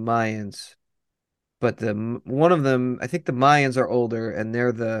or the Mayans. But one of them, I think the Mayans are older and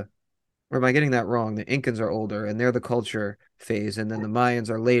they're the or am I getting that wrong? The Incans are older and they're the culture phase, and then the Mayans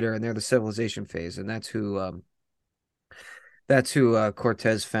are later and they're the civilization phase, and that's who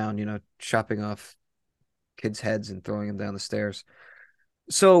Cortez found, chopping off kids' heads and throwing them down the stairs.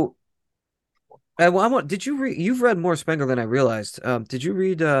 So did you read? You've read more Spengler than I realized. Did you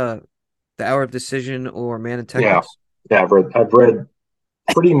read The Hour of Decision or Man and Yeah, Technics? yeah, I've read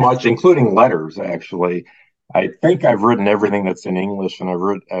pretty much, including letters. Actually, I think I've written everything that's in English, and I've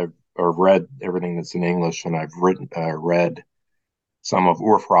read everything that's in English, and I've read some of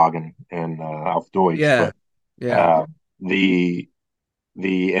Urfragen and Auf Deutsch. Yeah, But yeah, uh, the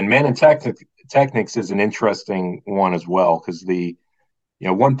and Man and Technics is an interesting one as well, because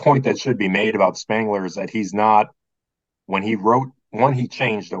one point that should be made about Spengler is that he's not, when he wrote one, he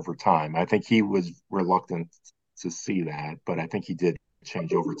changed over time. I think he was reluctant to see that, but I think he did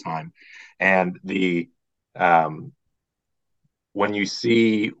change over time. And the um, when you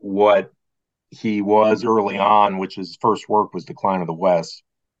see what he was early on, which his first work was Decline of the West,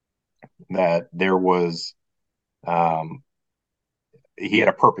 that there was um, he had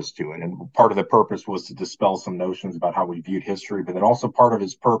a purpose to it. And part of the purpose was to dispel some notions about how we viewed history, but then also part of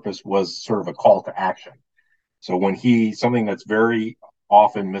his purpose was sort of a call to action. So when something that's very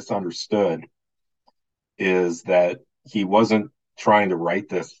often misunderstood is that he wasn't trying to write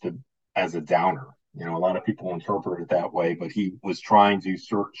this as a downer. A lot of people interpret it that way, but he was trying to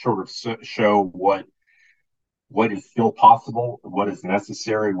sort of show what is still possible, what is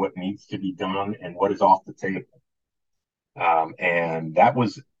necessary, what needs to be done, and what is off the table. And that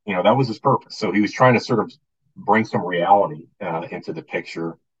was his purpose. So he was trying to sort of bring some reality into the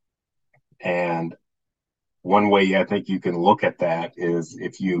picture. And one way I think you can look at that is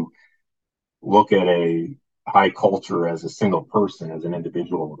if you look at a high culture as a single person, as an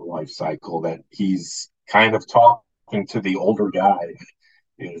individual with a life cycle, that he's kind of talking to the older guy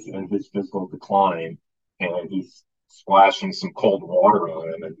is in his physical decline, and he's splashing some cold water on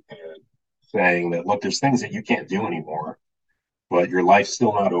him and saying that, look, there's things that you can't do anymore, but your life's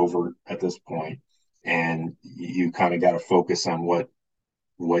still not over at this point, and you kind of got to focus on what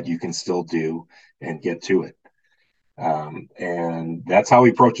you can still do and get to it. And that's how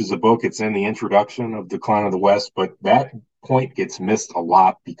he approaches the book. It's in the introduction of Decline of the West, but that point gets missed a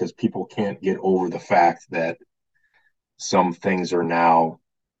lot because people can't get over the fact that some things are now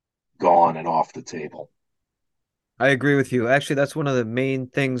gone and off the table. I agree with you. Actually, that's one of the main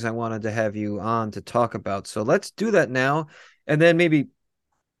things I wanted to have you on to talk about. So let's do that now. And then maybe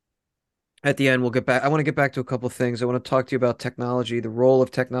at the end, we'll get back. I want to get back to a couple of things. I want to talk to you about technology, the role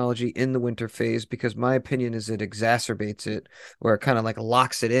of technology in the winter phase, because my opinion is it exacerbates it, or it kind of like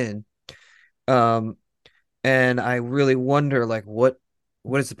locks it in. And I really wonder, like, what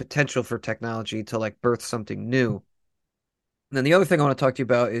is the potential for technology to like birth something new? And then the other thing I want to talk to you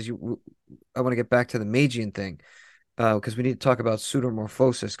about is I want to get back to the Magian thing, because we need to talk about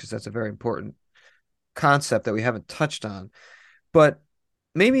pseudomorphosis, because that's a very important concept that we haven't touched on. But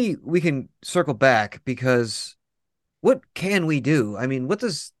maybe we can circle back, because what can we do? I mean, what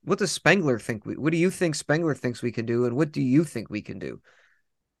does Spengler think? What do you think Spengler thinks we can do, and what do you think we can do?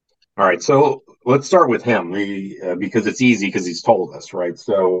 All right, so let's start with him because it's easy because he's told us, right?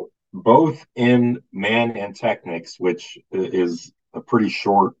 So both in Man and Technics, which is a pretty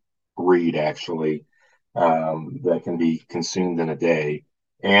short read actually, that can be consumed in a day,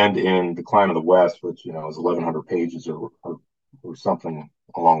 and in Decline of the West, which is 1,100 pages or something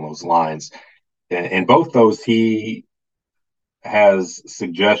along those lines. In both those, he has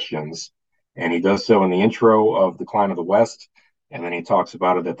suggestions, and he does so in the intro of Decline of the West, and then he talks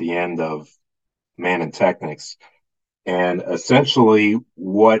about it at the end of Man and Technics. And essentially,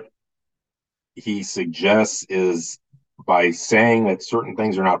 what he suggests is by saying that certain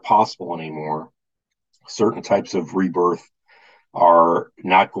things are not possible anymore, certain types of rebirth are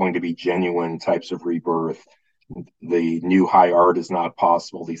not going to be genuine types of rebirth. The new high art is not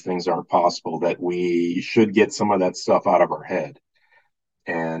possible. These things aren't possible, that we should get some of that stuff out of our head.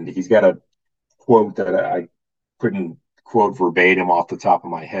 And he's got a quote that I couldn't quote verbatim off the top of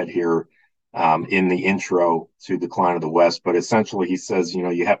my head here in the intro to Decline of the West, but essentially he says,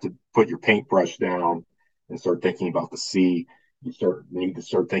 you have to put your paintbrush down and start thinking about the sea. You need to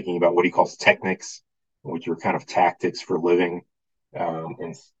start thinking about what he calls technics, which are kind of tactics for living,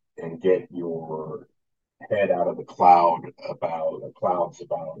 and get your head out of the clouds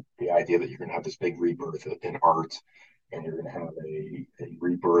about the idea that you're going to have this big rebirth in art, and you're going to have a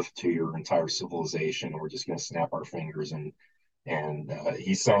rebirth to your entire civilization. We're just going to snap our fingers, and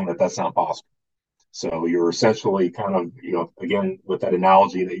he's saying that that's not possible. So you're essentially kind of, again, with that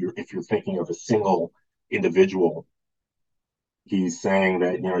analogy that if you're thinking of a single individual, he's saying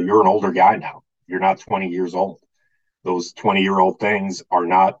that, you're an older guy now. You're not 20 years old. Those 20-year-old things are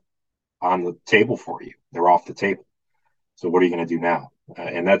not on the table for you. They're off the table. So what are you going to do now?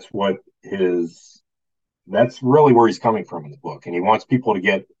 And that's really where he's coming from in the book. And he wants people to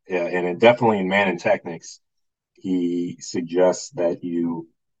get, and definitely in Man and Technics, he suggests that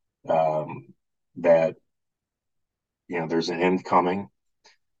there's an end coming.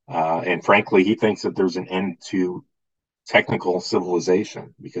 And frankly, he thinks that there's an end to technical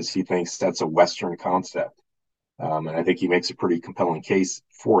civilization, because he thinks that's a Western concept. And I think he makes a pretty compelling case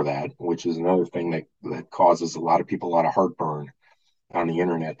for that, which is another thing that causes a lot of people a lot of heartburn on the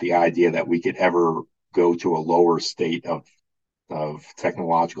internet. The idea that we could ever go to a lower state of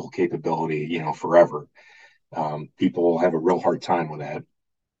technological capability, forever. People have a real hard time with that.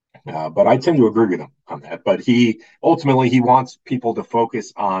 But I tend to agree with him on that. But he wants people to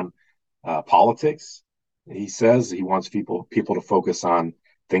focus on politics. He says he wants people to focus on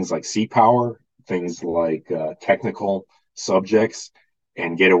things like sea power, things like technical subjects,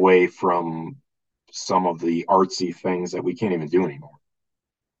 and get away from some of the artsy things that we can't even do anymore.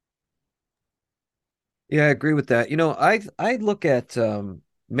 Yeah, I agree with that. I look at Man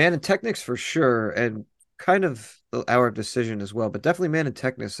and Technics for sure, and kind of the Hour of Decision as well, but definitely Man and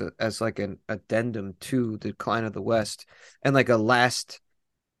Technics as like an addendum to the Decline of the West, and like a last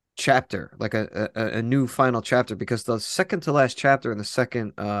chapter, like a new final chapter, because the second to last chapter in the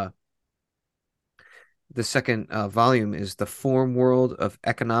second volume is the form world of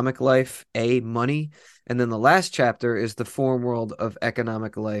economic life, A, money. And then the last chapter is the form world of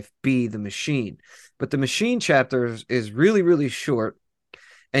economic life, B, the machine. But the machine chapter is really, really short.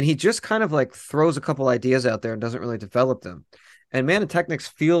 And he just kind of like throws a couple ideas out there and doesn't really develop them. And Man and Technics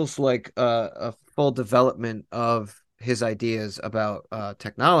feels like a full development of his ideas about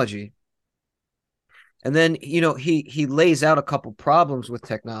technology. And then, he lays out a couple problems with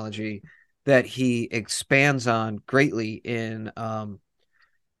technology that he expands on greatly in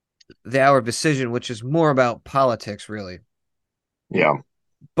The Hour of Decision, which is more about politics, really. Yeah.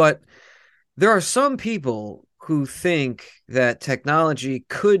 But there are some people who think that technology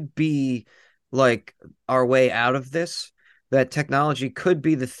could be like our way out of this, that technology could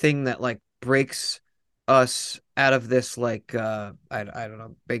be the thing that like breaks us out of this, like I don't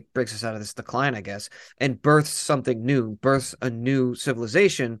know, breaks us out of this decline, I guess, and births something new, births a new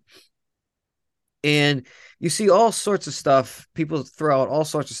civilization. And you see all sorts of stuff. People throw out all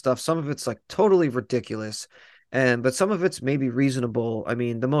sorts of stuff. Some of it's like totally ridiculous. But some of it's maybe reasonable. I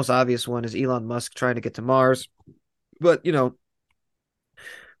mean, the most obvious one is Elon Musk trying to get to Mars. But,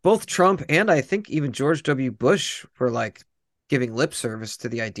 both Trump and I think even George W. Bush were like giving lip service to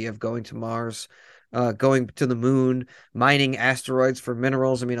the idea of going to Mars, going to the moon, mining asteroids for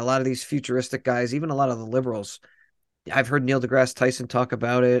minerals. I mean, a lot of these futuristic guys, even a lot of the liberals, I've heard Neil deGrasse Tyson talk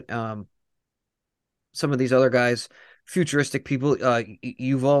about it. Some of these other guys, futuristic people,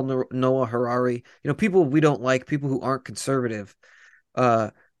 Yuval Noah Harari, people we don't like, people who aren't conservative, uh,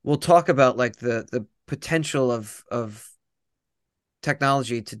 will talk about like the potential of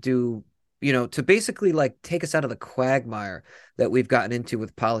technology to do, to basically like take us out of the quagmire that we've gotten into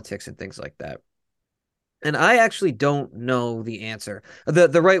with politics and things like that. And I actually don't know the answer.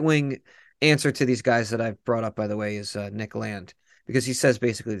 The right wing answer to these guys that I've brought up, by the way, is Nick Land, because he says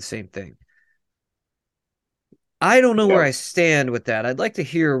basically the same thing. I don't know where Yeah. I stand with that. I'd like to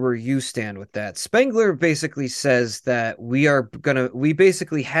hear where you stand with that. Spengler basically says that we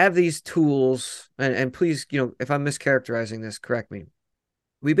basically have these tools, and please, if I'm mischaracterizing this, correct me.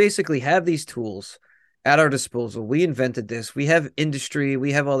 We basically have these tools at our disposal. We invented this. We have industry.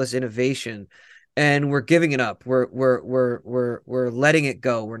 We have all this innovation, and we're giving it up. We're letting it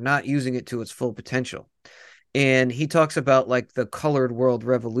go. We're not using it to its full potential. And he talks about like the colored world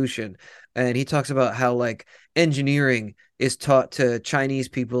revolution, and he talks about how like engineering is taught to Chinese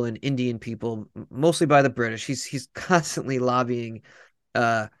people and Indian people mostly by the British. He's constantly lobbying,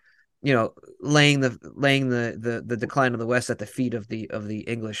 uh laying the decline of the West at the feet of the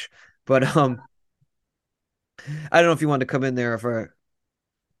English. But I don't know if you want to come in there for.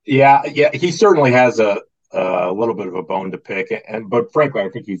 Yeah, yeah, he certainly has a little bit of a bone to pick, and but frankly, I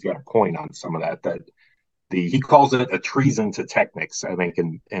think he's got a point on some of that. That he calls it a treason to technics, I think,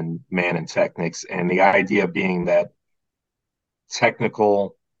 in Man and Technics, and the idea being that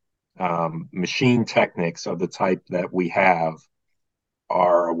technical machine techniques of the type that we have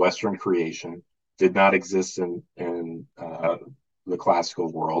are a Western creation, did not exist in the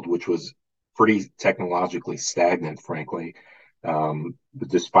classical world, which was pretty technologically stagnant, frankly.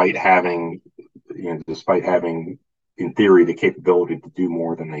 Despite having in theory the capability to do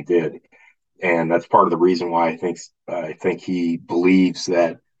more than they did, and that's part of the reason why I think he believes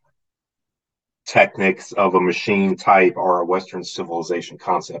that techniques of a machine type are a Western civilization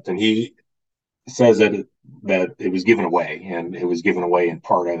concept, and he says that it was given away, and it was given away in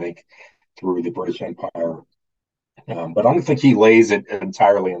part, I think, through the British Empire. But I don't think he lays it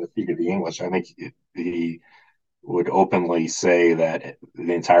entirely on the feet of the English. I think he would openly say that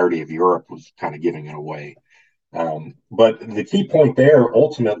the entirety of Europe was kind of giving it away. But the key point there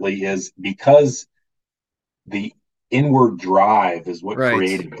ultimately is because the inward drive is what Right.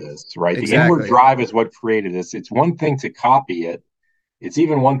 created this, right? The inward Exactly. drive is what created this. It's one thing to copy it. It's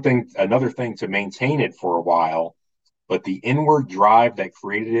even another thing to maintain it for a while. But the inward drive that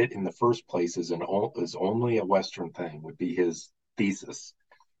created it in the first place is only a Western thing, would be his thesis.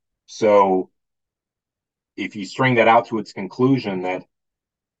 So if you string that out to its conclusion, that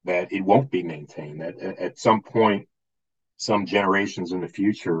it won't be maintained, that at some point, some generations in the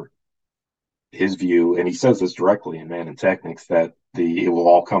future, his view, and he says this directly in Man and Technics, that it will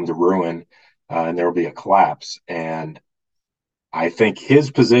all come to ruin, and there will be a collapse. And I think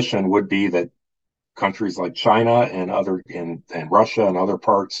his position would be that countries like China and Russia and other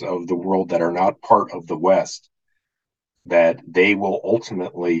parts of the world that are not part of the West, that they will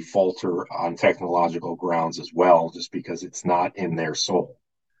ultimately falter on technological grounds as well, just because it's not in their soul.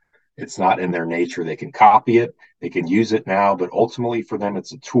 It's not in their nature. They can copy it, they can use it now, but ultimately for them,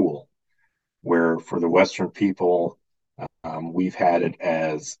 it's a tool. Where for the Western people, we've had it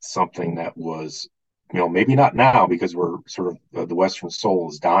as something that was, maybe not now because we're sort of the Western soul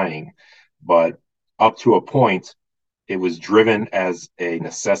is dying, but up to a point, it was driven as a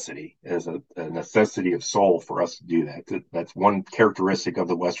necessity, as a necessity of soul for us to do that. That's one characteristic of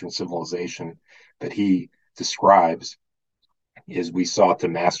the Western civilization that he describes is we sought to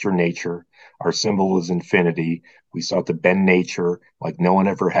master nature. Our symbol is infinity. We sought to bend nature like no one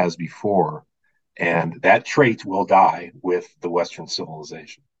ever has before. And that trait will die with the Western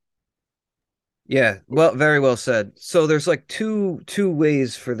civilization. Yeah, well, very well said. So there's like two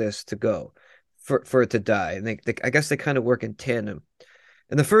ways for this to go, for it to die, and I guess they kind of work in tandem.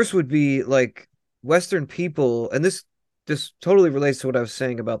 And the first would be like Western people, and this totally relates to what I was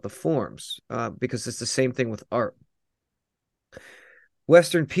saying about the forms, because it's the same thing with art.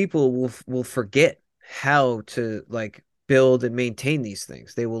 Western people will forget how to like build and maintain these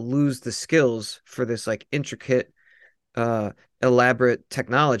things. They will lose the skills for this like intricate, uh, elaborate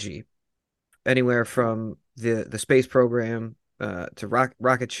technology, anywhere from the space program, to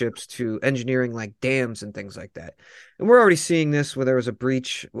rocket ships to engineering like dams and things like that. And we're already seeing this where there was a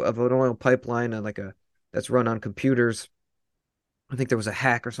breach of an oil pipeline and like a that's run on computers. I think there was a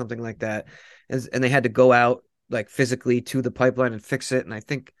hack or something like that, and they had to go out like physically to the pipeline and fix it. And I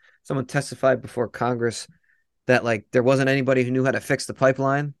think someone testified before Congress that like there wasn't anybody who knew how to fix the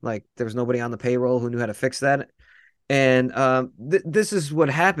pipeline. Like there was nobody on the payroll who knew how to fix that. And this is what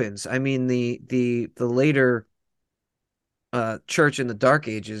happens. I mean, the later church in the Dark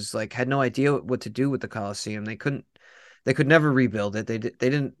Ages like had no idea what to do with the Colosseum. They could never rebuild it. They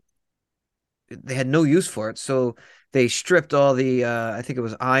didn't they had no use for it. So they stripped all the I think it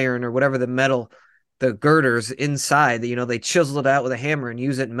was iron or whatever the metal, the girders inside. They chiseled it out with a hammer and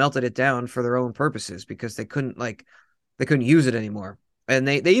used it and melted it down for their own purposes because they couldn't use it anymore. And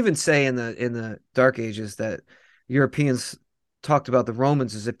they even say in the Dark Ages that Europeans talked about the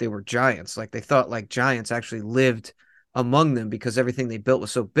Romans as if they were giants. Like they thought like giants actually lived among them because everything they built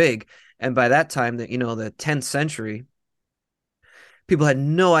was so big. And by that time, the 10th century, people had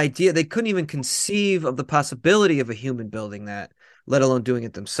no idea. They couldn't even conceive of the possibility of a human building that, let alone doing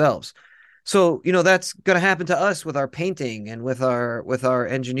it themselves. So, that's going to happen to us with our painting and with our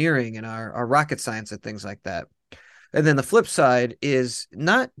engineering and our rocket science and things like that. And then the flip side is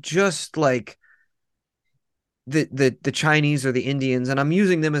not just like the Chinese or the Indians, and I'm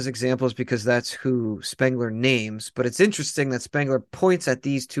using them as examples because that's who Spengler names, but it's interesting that Spengler points at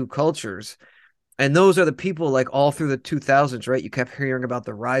these two cultures. And those are the people like all through the 2000s, right? You kept hearing about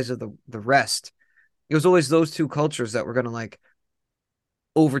the rise of the rest. It was always those two cultures that were going to like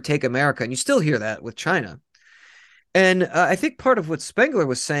overtake America. And you still hear that with China. And I think part of what Spengler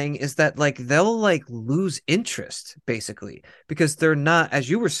was saying is that like they'll like lose interest basically because they're not, as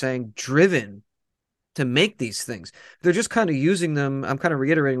you were saying, driven to make these things. They're just kind of using them. I'm kind of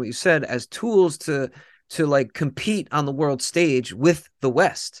reiterating what you said as tools to like compete on the world stage with the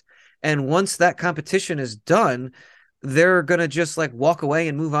West. And once that competition is done, they're going to just like walk away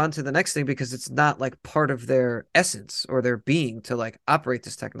and move on to the next thing because it's not like part of their essence or their being to like operate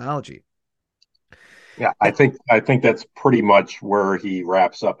this technology. Yeah, I think that's pretty much where he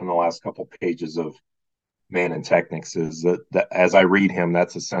wraps up in the last couple pages of Man and Technics. Is that as I read him,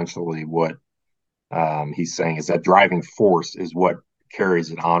 that's essentially what he's saying is that driving force is what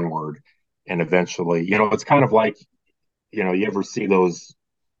carries it onward, and eventually, it's kind of like you ever see those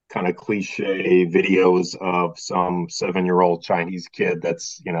kind of cliche videos of some 7-year-old Chinese kid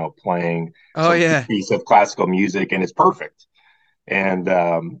that's playing Oh some yeah. piece of classical music and it's perfect. And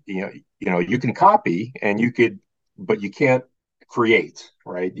you can copy and you could, but you can't create,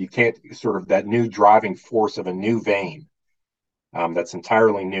 right? You can't sort of that new driving force of a new vein that's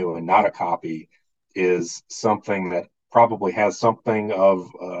entirely new and not a copy is something that probably has something of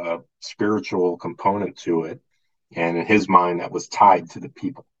a spiritual component to it. And in his mind, that was tied to the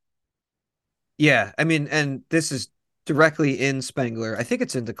people. Yeah. I mean, and this is directly in Spengler. I think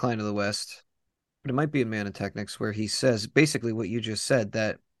it's in Decline of the West, but it might be in Man and Technics where he says basically what you just said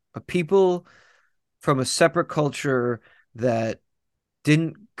that a people from a separate culture that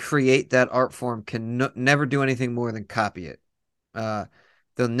didn't create that art form can never do anything more than copy it. Uh,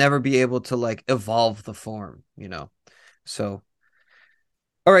 they'll never be able to like evolve the form. So,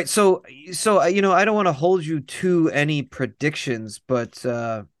 all right. So I don't want to hold you to any predictions, but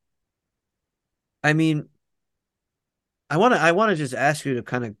I mean, I want to just ask you to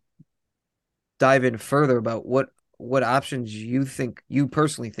kind of dive in further about what options you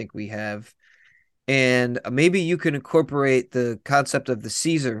personally think we have, and maybe you can incorporate the concept of the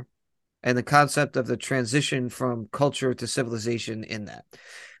Caesar and the concept of the transition from culture to civilization in that.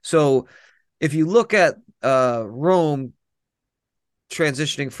 So, if you look at Rome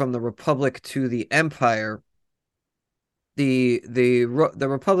transitioning from the Republic to the Empire, the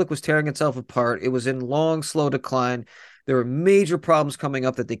Republic was tearing itself apart. It was in long, slow decline. There were major problems coming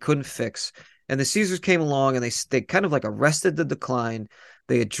up that they couldn't fix, and the Caesars came along and they kind of like arrested the decline.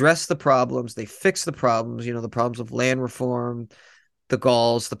 They addressed the problems. They fixed the problems. The problems of land reform, the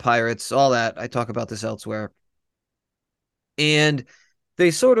Gauls, the pirates, all that. I talk about this elsewhere, and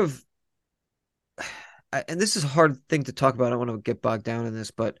they sort of and this is a hard thing to talk about. I don't want to get bogged down in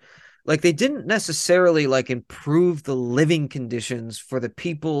this, but like they didn't necessarily like improve the living conditions for the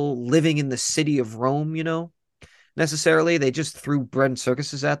people living in the city of Rome, necessarily. They just threw bread and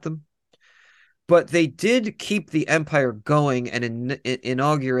circuses at them. But they did keep the empire going and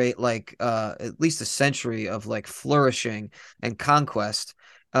inaugurate like at least a century of like flourishing and conquest.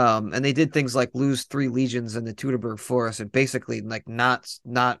 And they did things like lose 3 legions in the Teutoburg Forest and basically like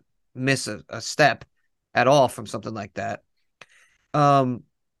not miss a step at all from something like that. Um,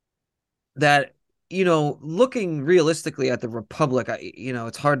 that looking realistically at the Republic,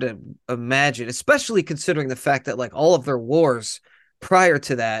 it's hard to imagine, especially considering the fact that like all of their wars prior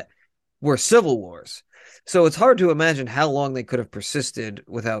to that were civil wars. So it's hard to imagine how long they could have persisted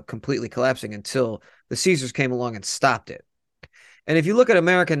without completely collapsing until the Caesars came along and stopped it. And if you look at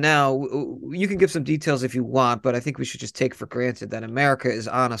America now, you can give some details if you want, but I think we should just take for granted that America is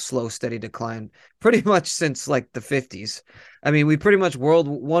on a slow, steady decline pretty much since like the 50s. I mean, we pretty much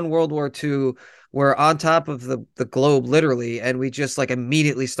won World War II. We're on top of the globe, literally, and we just like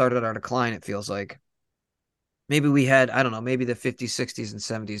immediately started our decline, it feels like. Maybe we had, I don't know, maybe the 50s, 60s, and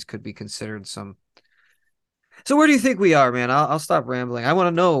 70s could be considered some. So where do you think we are, man? I'll stop rambling. I want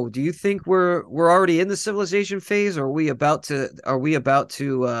to know. Do you think we're already in the civilization phase, or are we about to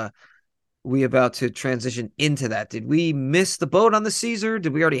transition into that? Did we miss the boat on the Caesar?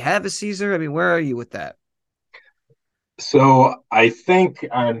 Did we already have a Caesar? I mean, where are you with that? So I think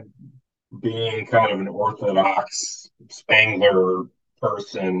I'm being kind of an orthodox Spengler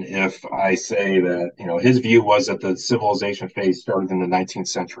person if I say that, his view was that the civilization phase started in the 19th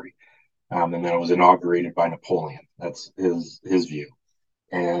century, and then it was inaugurated by Napoleon. That's his view.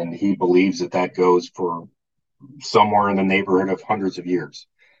 And he believes that that goes for somewhere in the neighborhood of hundreds of years.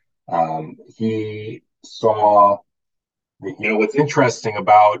 He saw, what's interesting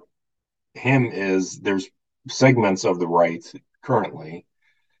about him is there's segments of the right currently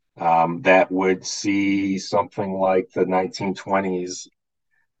that would see something like the 1920s,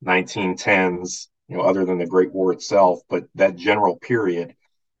 1910s, other than the Great War itself, but that general period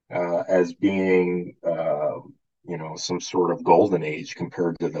as being, some sort of golden age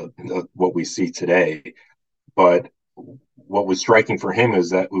compared to what we see today. But what was striking for him is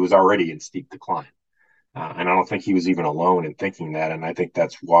that it was already in steep decline. And I don't think he was even alone in thinking that. And I think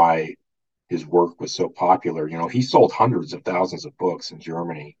that's why his work was so popular. He sold hundreds of thousands of books in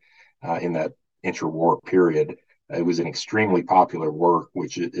Germany in that interwar period. It was an extremely popular work,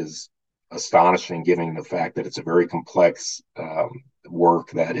 which is astonishing given the fact that it's a very complex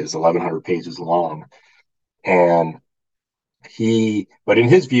work that is 1,100 pages long. And but in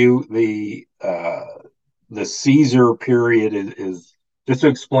his view, the Caesar period is just to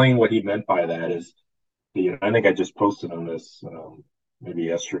explain what he meant by that is I think I just posted on this maybe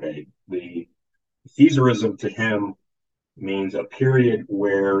yesterday. The Caesarism to him means a period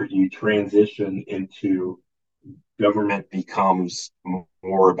where you transition into government becomes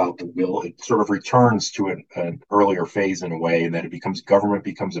more about the will. It sort of returns to an earlier phase in a way, and that government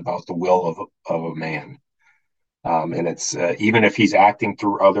becomes about the will of a man. And it's even if he's acting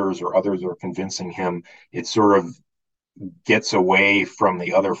through others or others are convincing him, it sort of gets away from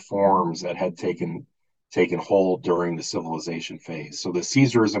the other forms that had taken hold during the civilization phase. So the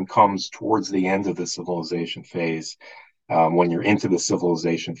Caesarism comes towards the end of the civilization phase, when you're into the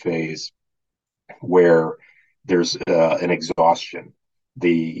civilization phase, where there's an exhaustion.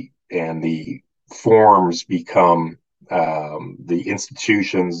 The forms become the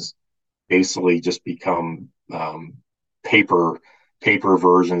institutions basically just become paper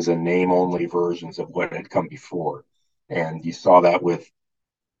versions and name only versions of what had come before. And you saw that with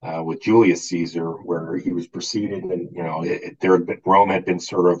Julius Caesar, where he was preceded, and Rome had been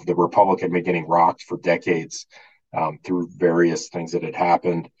sort of, the Republic had been getting rocked for decades through various things that had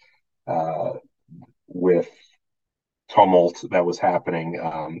happened with tumult that was happening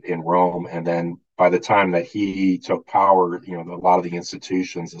in Rome, and then by the time that he took power, a lot of the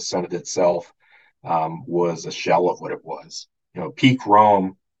institutions, the Senate itself, was a shell of what it was. Peak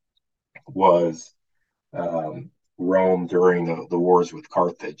Rome was Rome during the wars with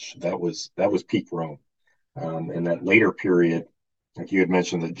Carthage. That was peak Rome. And that later period, like you had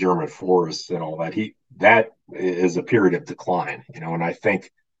mentioned, the German forests and all that, that is a period of decline. And I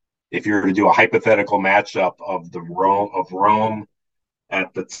think if you were to do a hypothetical matchup of Rome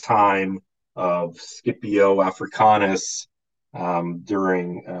at the time of Scipio Africanus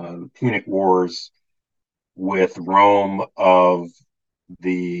during the Punic Wars with Rome of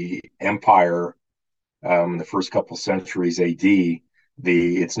the Empire the first couple centuries AD,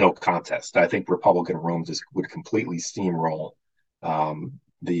 it's no contest. I think Republican Rome just would completely steamroll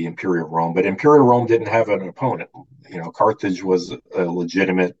the Imperial Rome, but Imperial Rome didn't have an opponent. Carthage was a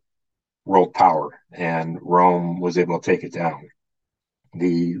legitimate world power, and Rome was able to take it down.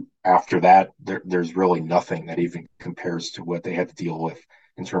 After that, there's really nothing that even compares to what they had to deal with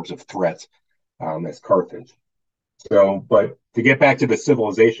in terms of threat as Carthage. So, but to get back to the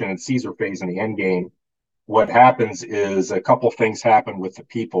civilization and Caesar phase in the end game, what happens is a couple things happen with the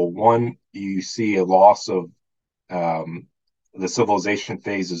people. One, you see a loss of the civilization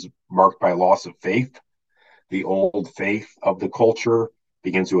phase is marked by a loss of faith. The old faith of the culture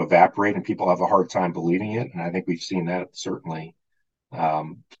begins to evaporate, and people have a hard time believing it. And I think we've seen that certainly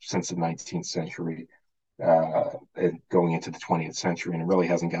since the 19th century and going into the 20th century, and it really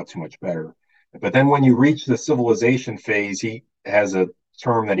hasn't got too much better. But then when you reach the civilization phase, he has a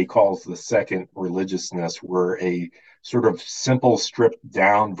term that he calls the second religiousness, where a sort of simple, stripped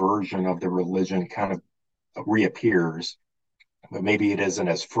down version of the religion kind of reappears, but maybe it isn't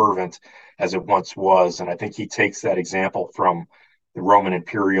as fervent as it once was. And I think he takes that example from the Roman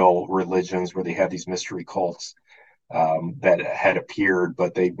imperial religions, where they had these mystery cults that had appeared,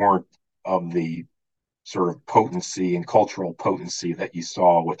 but they weren't of the sort of potency and cultural potency that you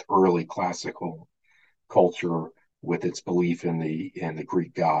saw with early classical culture, with its belief in the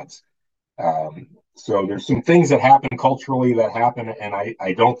Greek gods. So there's some things that happen culturally that happen, and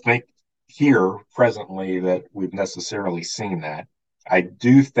I don't think here presently that we've necessarily seen that. I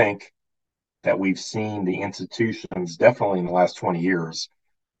do think that we've seen the institutions, definitely in the last 20 years,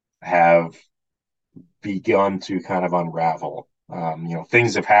 have begun to kind of unravel.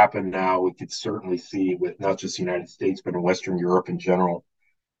 Things have happened now. We could certainly see with not just the United States, but in Western Europe in general,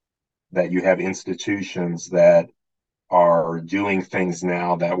 that you have institutions that are doing things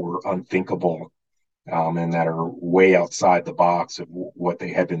now that were unthinkable and that are way outside the box of what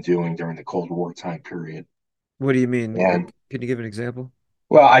they had been doing during the Cold War time period. What do you mean? And Can you give an example?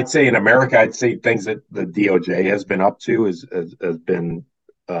 well, I'd say in America, I'd say things that the DOJ has been up to has been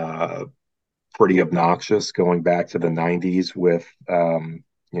pretty obnoxious, going back to the 90s with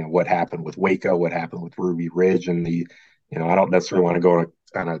what happened with Waco, what happened with Ruby Ridge, and I don't necessarily want to go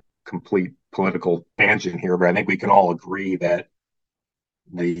on a complete political tangent here, but I think we can all agree that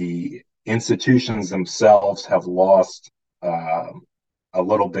the institutions themselves have lost a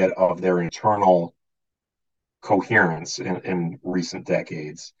little bit of their internal coherence in recent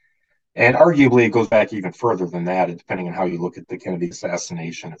decades. And arguably, it goes back even further than that, depending on how you look at the Kennedy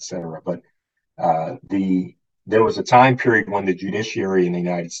assassination, et cetera. But there was a time period when the judiciary in the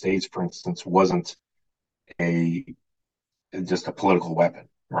United States, for instance, wasn't just a political weapon,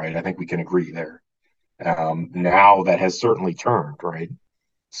 right? I think we can agree there. Now that has certainly turned, right?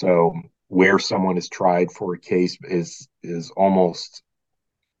 So where someone is tried for a case is almost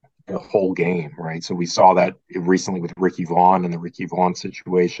the whole game, right? So we saw that recently with Ricky Vaughn, and the Ricky Vaughn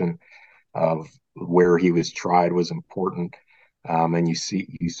situation of where he was tried was important. And you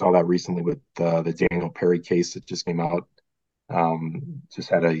saw that recently with the Daniel Perry case that just came out, just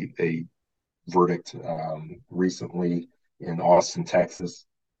had a verdict recently in Austin, Texas.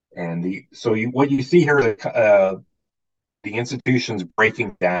 And what you see here, the institutions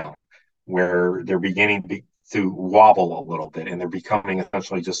breaking down, where they're beginning to wobble a little bit, and they're becoming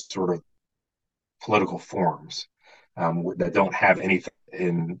essentially just sort of political forms that don't have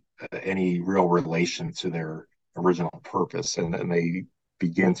any real relation to their original purpose, and they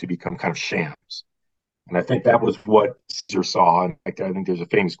begin to become kind of shams. And I think that was what Caesar saw. In fact, I think there's a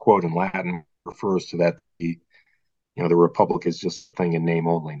famous quote in Latin that refers to that. The republic is just a thing in name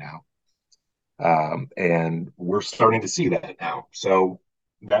only now. And we're starting to see that now. So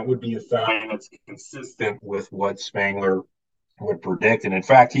that would be a sign that's consistent with what Spengler would predict. And in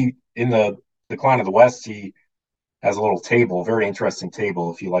fact, in the Decline of the West, he has a little table, very interesting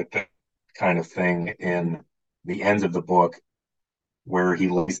table, if you like that kind of thing, in the end of the book, where he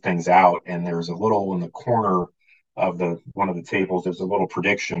lays things out. And there's a little in the corner of one of the tables, there's a little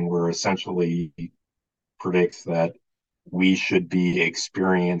prediction where essentially predicts that we should be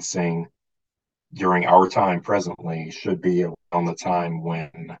experiencing during our time presently should be around the time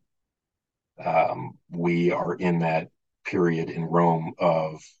when we are in that period in Rome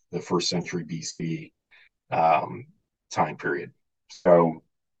of the first century BC time period. So,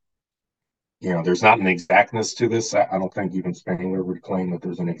 there's not an exactness to this. I don't think even Spengler would claim that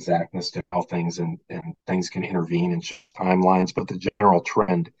there's an exactness to how things and things can intervene in timelines, but the general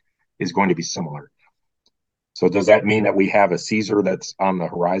trend is going to be similar. So does that mean that we have a Caesar that's on the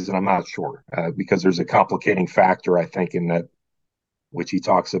horizon? I'm not sure, because there's a complicating factor, I think, in that, which he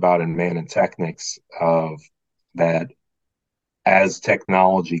talks about in Man and Technics, of that as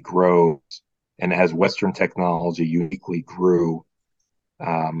technology grows and as Western technology uniquely grew,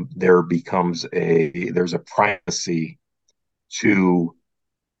 there's a primacy to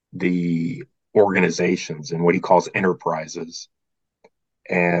the organizations and what he calls enterprises,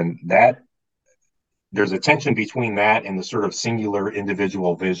 and that there's a tension between that and the sort of singular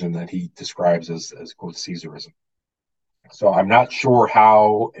individual vision that he describes as quote Caesarism. So I'm not sure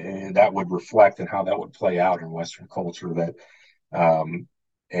how that would reflect and how that would play out in Western culture.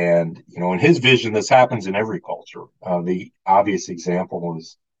 And in his vision, this happens in every culture. The obvious example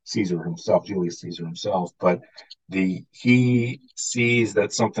is Caesar himself, Julius Caesar himself, but he sees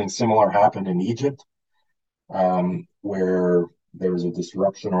that something similar happened in Egypt, where there was a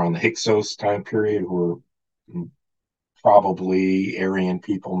disruption around the Hyksos time period, who were probably Aryan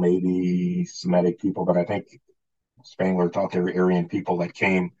people, maybe Semitic people, but I think Spengler thought they were Aryan people that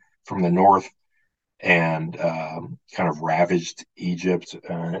came from the north and kind of ravaged Egypt,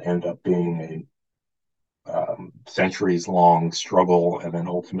 ended up being a centuries-long struggle, and then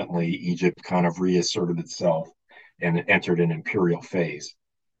ultimately Egypt kind of reasserted itself and entered an imperial phase.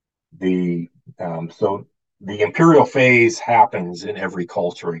 So the imperial phase happens in every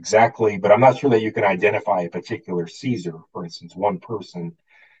culture exactly, but I'm not sure that you can identify a particular Caesar, for instance, one person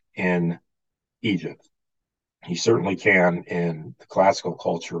in Egypt. He certainly can in the classical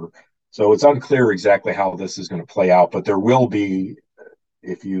culture. So it's unclear exactly how this is going to play out, but there will be,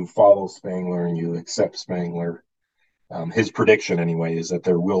 if you follow Spengler and you accept Spengler, his prediction anyway is that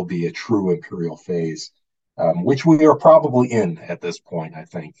there will be a true imperial phase, which we are probably in at this point, I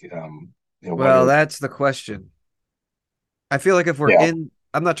think. Well, that's the question. I feel like if we're yeah, in,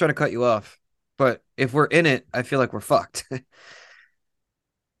 I'm not trying to cut you off, but if we're in it, I feel like we're fucked.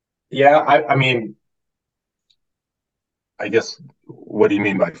 yeah. I mean, I guess what do you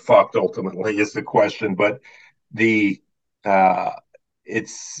mean by fucked? Ultimately, is the question. But the uh,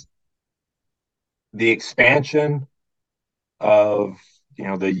 it's the expansion of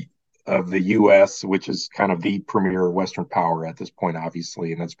the U.S., which is kind of the premier Western power at this point,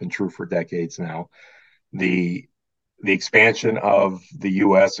 obviously, and that's been true for decades now. The the expansion of the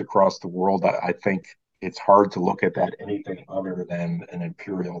U.S. across the world, I think it's hard to look at that anything other than an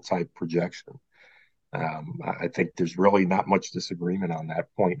imperial type projection. I think there's really not much disagreement on that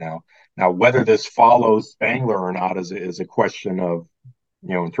point now. Now, whether this follows Spengler or not is a question of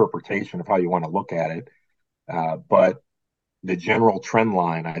interpretation of how you want to look at it. But the general trend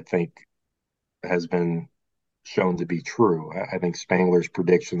line, I think, has been shown to be true. I think Spengler's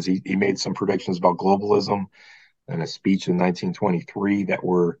predictions, he made some predictions about globalism in a speech in 1923 that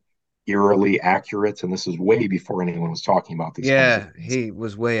were eerily accurate. And this is way before anyone was talking about these kinds of Yeah, things. he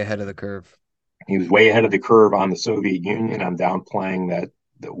was way ahead of the curve. He was way ahead of the curve on the Soviet Union. I'm downplaying that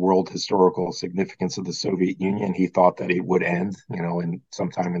the world historical significance of the Soviet Union. He thought that it would end, in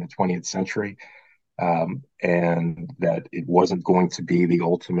sometime in the 20th century, and that it wasn't going to be the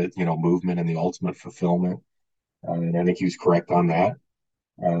ultimate, movement and the ultimate fulfillment. And I think he was correct on that.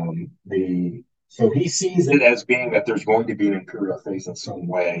 So he sees it as being that there's going to be an imperial phase in some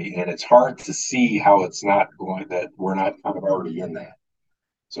way, and it's hard to see how it's not going, that we're not kind of already in that.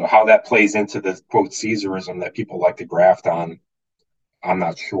 So how that plays into the quote Caesarism that people like to graft on, I'm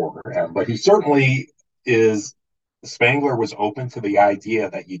not sure. But he certainly is. Spengler was open to the idea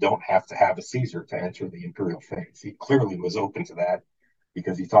that you don't have to have a Caesar to enter the imperial phase. He clearly was open to that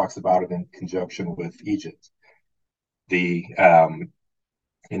because he talks about it in conjunction with Egypt. The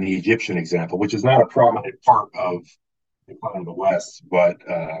In the Egyptian example, which is not a prominent part of the Decline of the West, but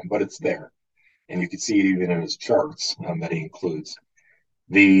it's there, and you can see it even in his charts that he includes.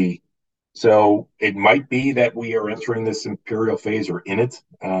 The So it might be that we are entering this imperial phase or in it,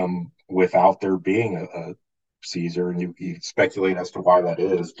 without there being a Caesar, and you speculate as to why that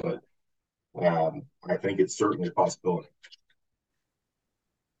is, but I think it's certainly a possibility.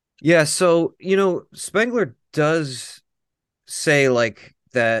 Yeah, so Spengler does say like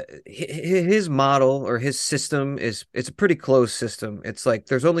that his model or his system it's a pretty closed system. It's like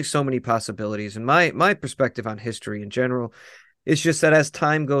there's only so many possibilities. And my perspective on history in general is just that as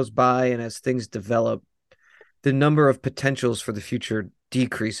time goes by and as things develop, the number of potentials for the future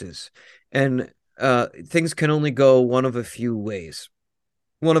decreases. And things can only go one of a few ways,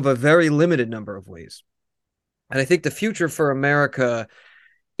 one of a very limited number of ways. And I think the future for America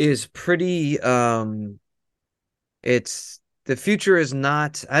is pretty it's the future is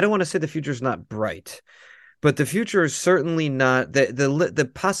not, I don't want to say the future is not bright, but the future is certainly not,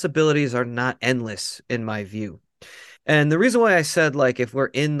 the possibilities are not endless in my view. And the reason why I said, like, if we're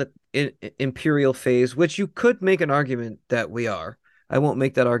in the imperial phase, which you could make an argument that we are, I won't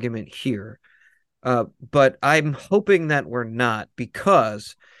make that argument here, but I'm hoping that we're not,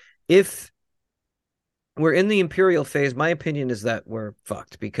 because if we're in the imperial phase, my opinion is that we're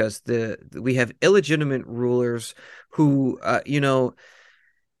fucked, because we have illegitimate rulers who,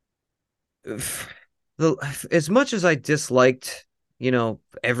 as much as I disliked,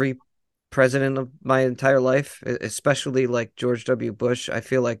 every president of my entire life, especially like George W. Bush, I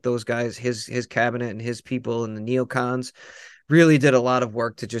feel like those guys, his cabinet and his people and the neocons really did a lot of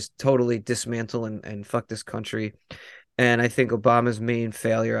work to just totally dismantle and fuck this country. And I think Obama's main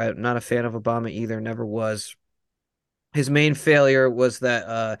failure, I'm not a fan of Obama either, never was. His main failure was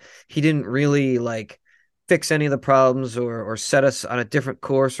that he didn't really like fix any of the problems or set us on a different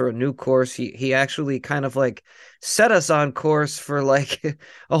course or a new course. He actually kind of like set us on course for like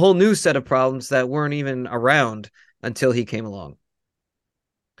a whole new set of problems that weren't even around until he came along.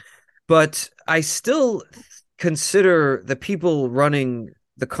 But I still consider the people running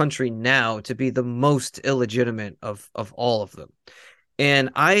the country now to be the most illegitimate of all of them. And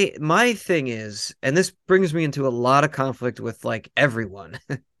my thing is, and this brings me into a lot of conflict with like everyone,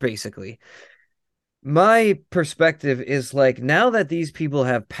 basically. My perspective is like, now that these people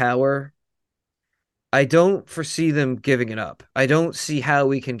have power, I don't foresee them giving it up. I don't see how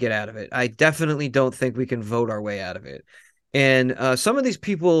we can get out of it. I definitely don't think we can vote our way out of it. And some of these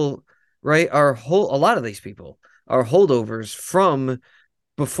people, right, a lot of these people are holdovers from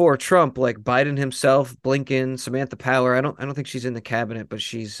before Trump, like Biden himself, Blinken, Samantha Power. I don't think she's in the cabinet, but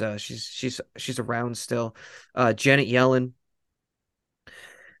she's around still. Janet Yellen,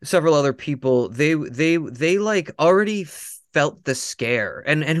 several other people. They like already felt the scare,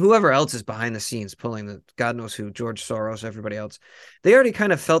 and whoever else is behind the scenes pulling the God knows who, George Soros, everybody else. They already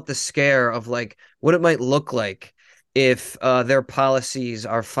kind of felt the scare of like what it might look like if their policies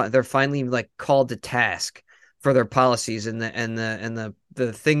are they're finally like called to task for their policies and the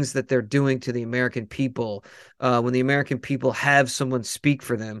things that they're doing to the American people, when the American people have someone speak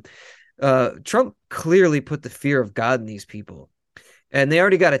for them. Trump clearly put the fear of God in these people, and they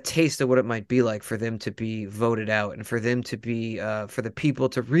already got a taste of what it might be like for them to be voted out and for them to be for the people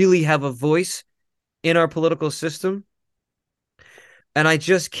to really have a voice in our political system. And I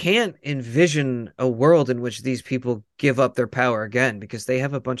just can't envision a world in which these people give up their power again, because they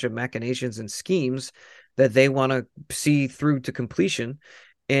have a bunch of machinations and schemes that they want to see through to completion.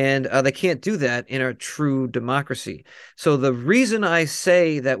 And they can't do that in a true democracy. So the reason I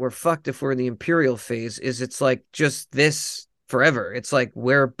say that we're fucked if we're in the imperial phase is it's like just this forever. It's like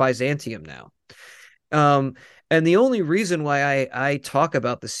we're Byzantium now. And the only reason why I talk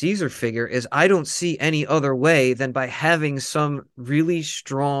about the Caesar figure is I don't see any other way than by having some really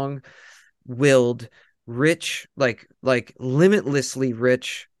strong-willed, rich, like limitlessly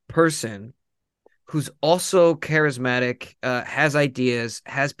rich person who's also charismatic, has ideas,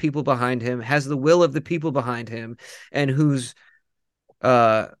 has people behind him, has the will of the people behind him, and whose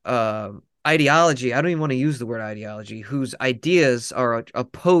ideology, I don't even want to use the word ideology, whose ideas are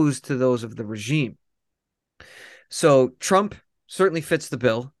opposed to those of the regime. So Trump certainly fits the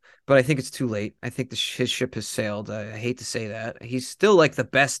bill, but I think it's too late. I think his ship has sailed. I hate to say that. He's still like the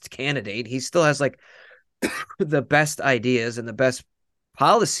best candidate. He still has like the best ideas and the best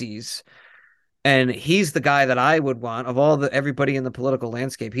policies. And he's the guy that I would want of everybody in the political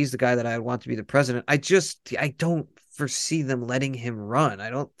landscape. He's the guy that I would want to be the president. I don't foresee them letting him run. I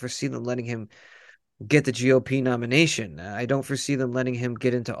don't foresee them letting him get the GOP nomination. I don't foresee them letting him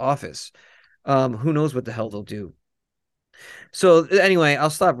get into office. Who knows what the hell they'll do. So anyway, I'll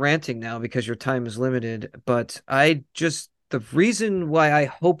stop ranting now because your time is limited. But the reason why I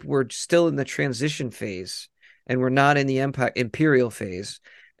hope we're still in the transition phase and we're not in the imperial phase,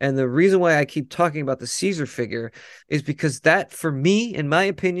 and the reason why I keep talking about the Caesar figure is because that, for me, in my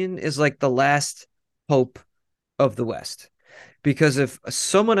opinion, is like the last hope of the West. Because if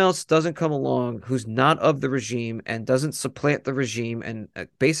someone else doesn't come along who's not of the regime and doesn't supplant the regime and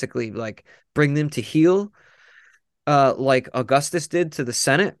basically like bring them to heel, like Augustus did to the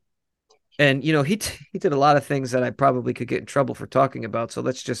Senate. And he did a lot of things that I probably could get in trouble for talking about. So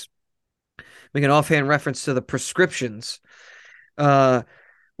let's just make an offhand reference to the prescriptions. Uh,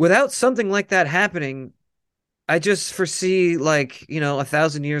 Without something like that happening, I just foresee, like,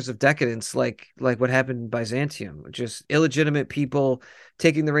 1,000 years of decadence, like what happened in Byzantium, just illegitimate people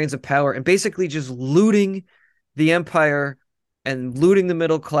taking the reins of power and basically just looting the empire and looting the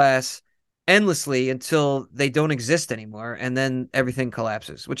middle class endlessly until they don't exist anymore, and then everything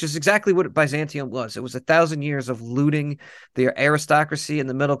collapses, which is exactly what Byzantium was. It was 1,000 years of looting the aristocracy and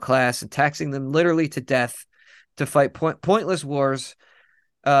the middle class and taxing them literally to death to fight pointless wars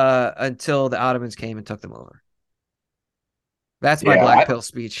until the Ottomans came and took them over. That's my Yeah, black pill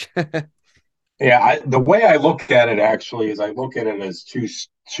speech. the way I look at it actually is I look at it as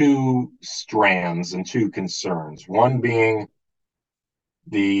two strands and two concerns. One being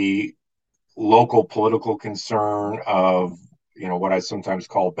the local political concern of what I sometimes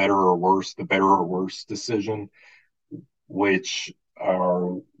call better or worse, the better or worse decision, which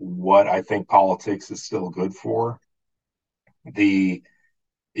are what I think politics is still good for. The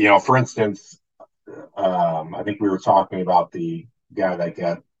for instance, I think we were talking about the guy that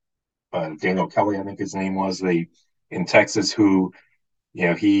got Daniel Kelly, I think his name was, in Texas, who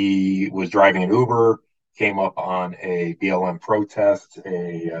he was driving an Uber, came up on a BLM protest,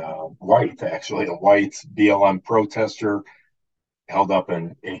 a white BLM protester held up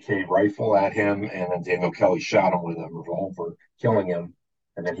an AK rifle at him, and then Daniel Kelly shot him with a revolver, killing him.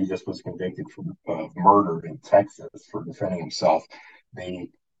 And then he just was convicted of murder in Texas for defending himself.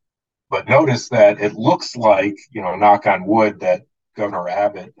 But notice that it looks like, knock on wood, that Governor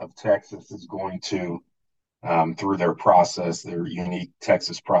Abbott of Texas is going to, through their process, their unique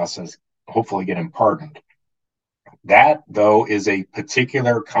Texas process, hopefully get him pardoned. That, though, is a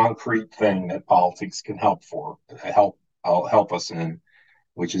particular concrete thing that politics can help us in,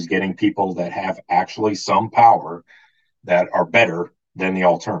 which is getting people that have actually some power that are better than the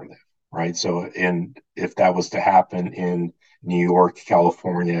alternative, right? So, if that was to happen in New York,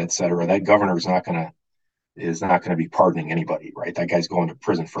 California, et cetera, that governor is not going to be pardoning anybody, right? That guy's going to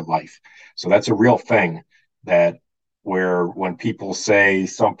prison for life. So that's a real thing, that where when people say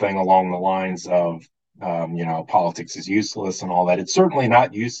something along the lines of, politics is useless and all that, it's certainly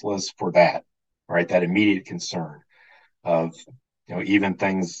not useless for that, right? That immediate concern of, even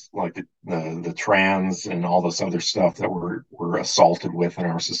things like the trans and all this other stuff that we're assaulted with in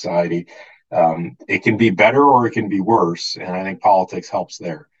our society. It can be better or it can be worse, and I think politics helps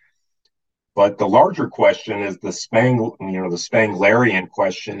there. But the larger question is the Spenglerian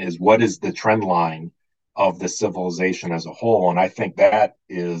question is, what is the trend line of the civilization as a whole? And I think that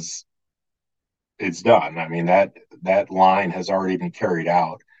it's done. I mean, that line has already been carried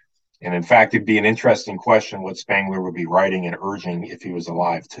out. And in fact, it'd be an interesting question what Spengler would be writing and urging if he was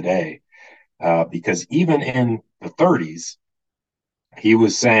alive today. Because even in the 30s, he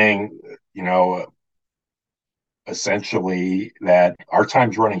was saying, essentially that our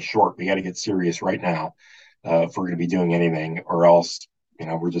time's running short. We got to get serious right now if we're going to be doing anything, or else,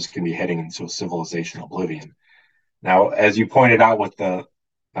 we're just going to be heading into a civilization oblivion. Now, as you pointed out with the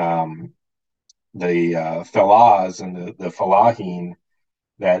fellahs and the fellaheen,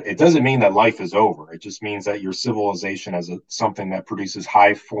 that it doesn't mean that life is over. It just means that your civilization as something that produces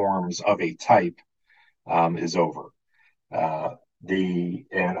high forms of a type is over.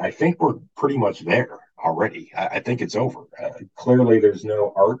 And I think we're pretty much there already. I think it's over. Clearly, there's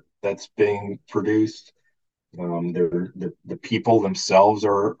no art that's being produced. The people themselves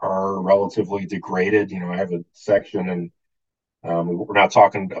are relatively degraded. I have a section, and we're not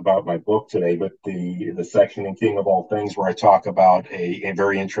talking about my book today, but the section in King of All Things where I talk about a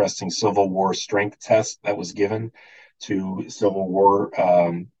very interesting Civil War strength test that was given to Civil War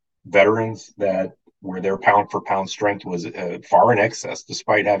veterans, that where their pound for pound strength was far in excess,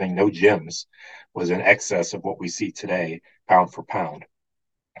 despite having no gyms, was in excess of what we see today, pound for pound.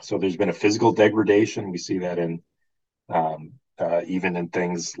 So there's been a physical degradation. We see that in even in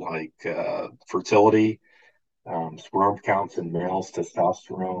things like fertility, sperm counts in males,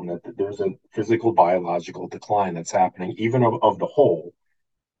 testosterone, that there's a physical biological decline that's happening, even of the whole.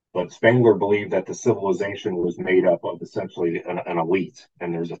 But Spengler believed that the civilization was made up of essentially an elite,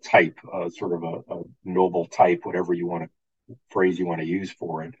 and there's a type, sort of a noble type, whatever phrase you want to use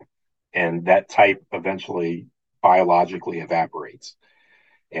for it, and that type eventually biologically evaporates.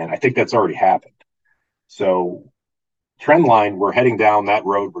 And I think that's already happened. So, trend line, we're heading down that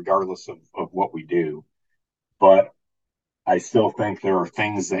road regardless of what we do. But I still think there are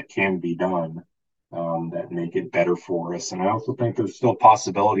things that can be done that make it better for us. And I also think there's still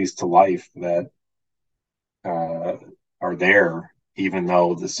possibilities to life that uh, are there, even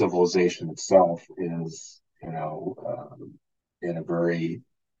though the civilization itself is, in a very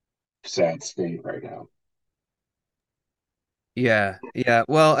sad state right now. Yeah, yeah.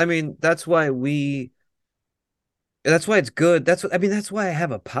 Well, I mean, that's why it's good. That's why I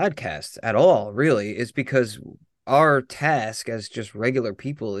have a podcast at all, really, is because our task as just regular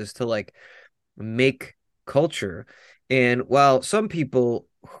people is to like make culture. And while some people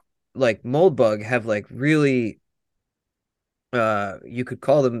like Moldbug have like really you could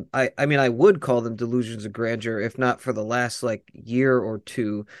call them I mean I would call them delusions of grandeur if not for the last like year or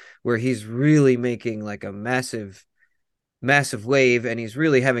two where he's really making like a massive wave and he's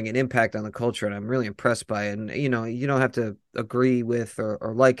really having an impact on the culture and I'm really impressed by it. And you don't have to agree with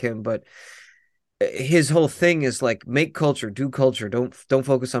or like him, but his whole thing is like make culture, do culture, don't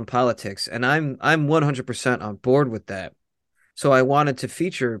focus on politics. And I'm 100% on board with that. So I wanted to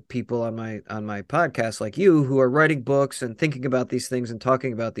feature people on my podcast like you who are writing books and thinking about these things and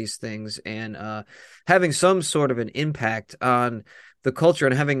talking about these things and having some sort of an impact on the culture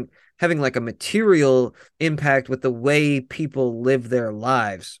and having like a material impact with the way people live their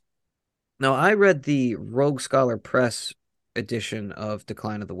lives. Now, I read the Rogue Scholar Press edition of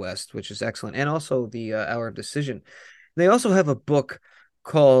Decline of the West, which is excellent, and also the Hour of Decision. They also have a book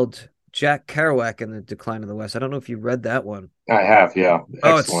called Jack Kerouac and the Decline of the West. I don't know if you read that one. I have, yeah,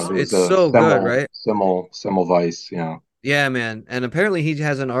 Oh, excellent. It was it's a so good, right? Semmelweis, yeah. Yeah, man. And apparently he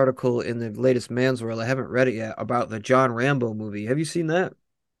has an article in the latest Man's World. I haven't read it yet about the John Rambo movie. Have you seen that?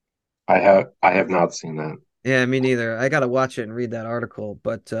 I have not seen that. Yeah, me neither. I got to watch it and read that article.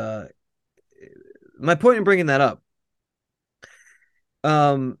 But my point in bringing that up,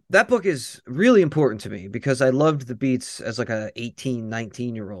 that book is really important to me because I loved the Beats as like a 18,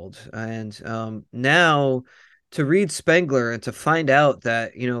 19-year-old. And now to read Spengler and to find out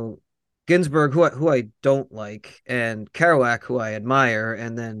that, Ginsberg, who I don't like, and Kerouac, who I admire,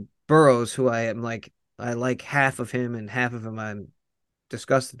 and then Burroughs, who I like half of him and half of him I'm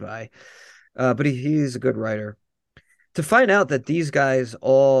disgusted by. But he's a good writer. To find out that these guys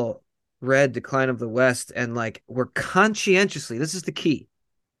all read Decline of the West and like were conscientiously, this is the key.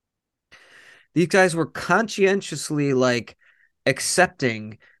 These guys were conscientiously like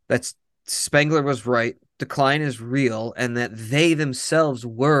accepting that Spengler was right, decline is real, and that they themselves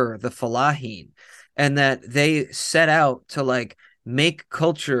were the Fellaheen, and that they set out to like make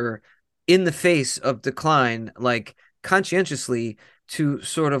culture in the face of decline, like conscientiously to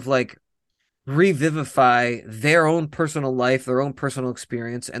sort of like revivify their own personal life, their own personal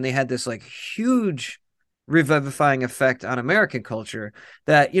experience, and they had this like huge revivifying effect on American culture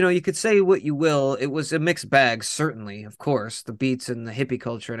that, you could say what you will, it was a mixed bag, certainly, of course, the Beats and the hippie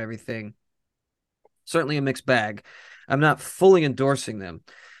culture and everything, certainly a mixed bag. I'm not fully endorsing them,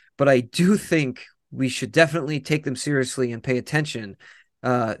 but I do think we should definitely take them seriously and pay attention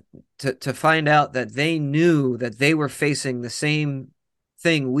uh, to find out that they knew that they were facing the same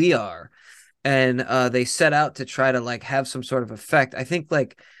thing we are and they set out to try to like have some sort of effect. I think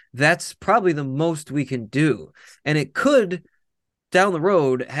like that's probably the most we can do, and it could down the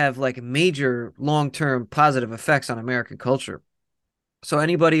road have like major long-term positive effects on American culture. So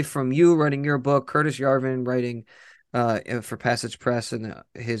anybody from you writing your book, Curtis Yarvin writing for Passage Press and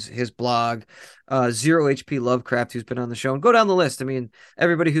his blog, Zero HP Lovecraft, who's been on the show, and go down the list. I mean,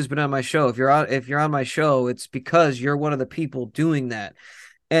 everybody who's been on my show. If you're on my show, it's because you're one of the people doing that.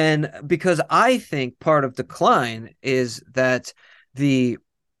 And because I think part of decline is that the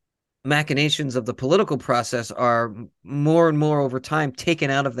machinations of the political process are more and more over time taken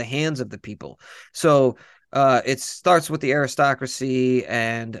out of the hands of the people. So it starts with the aristocracy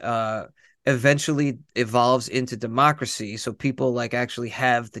and eventually evolves into democracy. So people like actually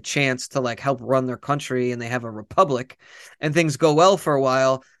have the chance to like help run their country and they have a republic and things go well for a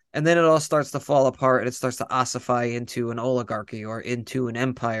while. And then it all starts to fall apart and it starts to ossify into an oligarchy or into an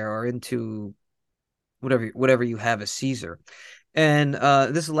empire or into whatever you have as Caesar. And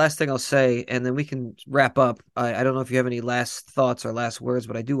this is the last thing I'll say, and then we can wrap up. I don't know if you have any last thoughts or last words,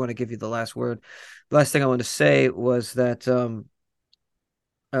 but I do want to give you the last word. The last thing I wanted to say was that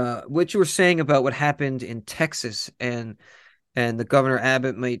what you were saying about what happened in Texas and the Governor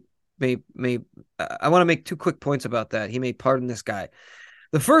Abbott may I want to make two quick points about that. He may pardon this guy.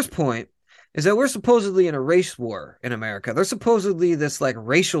 The first point is that we're supposedly in a race war in America. There's supposedly this like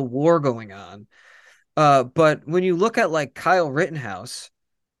racial war going on. But when you look at like Kyle Rittenhouse,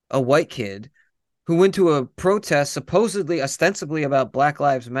 a white kid who went to a protest supposedly ostensibly about Black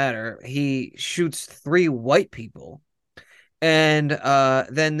Lives Matter, he shoots three white people. And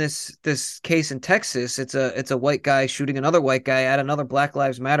then this case in Texas, it's a white guy shooting another white guy at another Black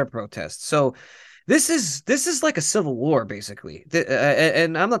Lives Matter protest. So this is like a civil war, basically.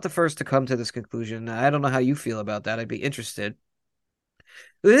 And I'm not the first to come to this conclusion. I don't know how you feel about that. I'd be interested.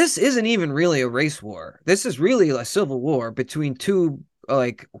 This isn't even really a race war. This is really a civil war between two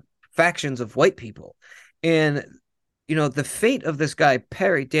like factions of white people. And the fate of this guy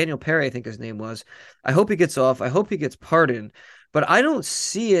Perry, Daniel Perry, I think his name was. I hope he gets off. I hope he gets pardoned. But I don't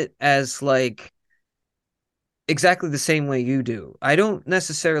see it as like exactly the same way you do. I don't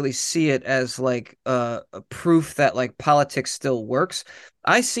necessarily see it as like a proof that like politics still works.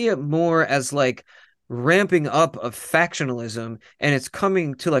 I see it more as like ramping up of factionalism, and it's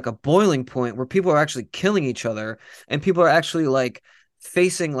coming to like a boiling point where people are actually killing each other and people are actually like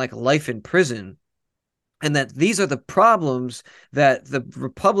facing like life in prison, and that these are the problems that the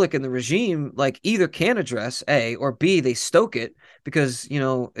republic and the regime like either can address, A, or B, they stoke it because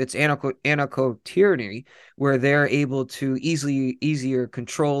it's anarcho tyranny where they're able to easier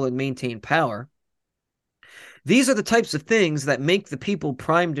control and maintain power. These are the types of things that make the people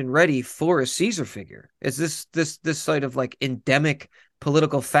primed and ready for a Caesar figure. It's this sort of like endemic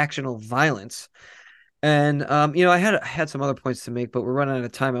political factional violence. And I had some other points to make, but we're running out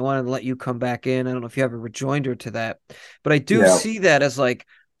of time. I wanted to let you come back in. I don't know if you have a rejoinder to that, but I do Yeah, see that as like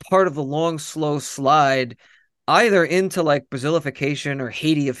part of the long, slow slide, either into like Brazilification or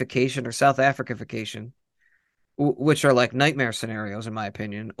Haitiification or South Africaification, which are like nightmare scenarios in my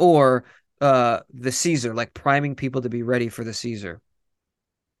opinion, or the Caesar, like priming people to be ready for the Caesar.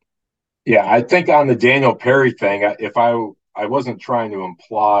 yeah. I think on the Daniel Perry thing, if I wasn't trying to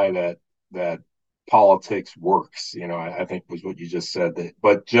imply that politics works, I think was what you just said, that,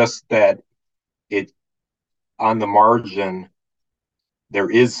 but just that it on the margin there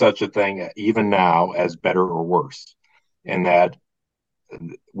is such a thing even now as better or worse, and that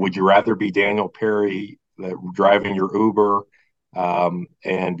would you rather be Daniel Perry driving your Uber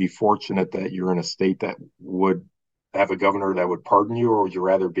and be fortunate that you're in a state that would have a governor that would pardon you, or would you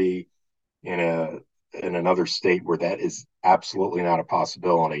rather be in a in another state where that is absolutely not a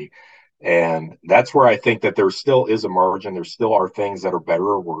possibility? And that's where I think that there still is a margin. There still are things that are better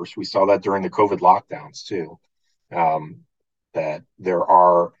or worse. We saw that during the COVID lockdowns too. Um, that there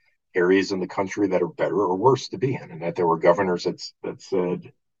are areas in the country that are better or worse to be in, and that there were governors that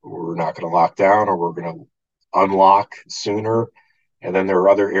said we're not going to lock down or we're going to unlock sooner, and then there are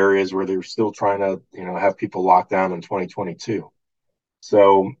other areas where they're still trying to have people locked down in 2022.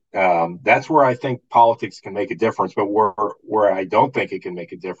 So that's where I think politics can make a difference. But where I don't think it can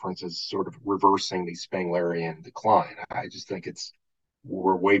make a difference is sort of reversing the Spenglerian decline. I just think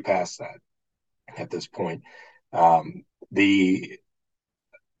we're way past that at this point. The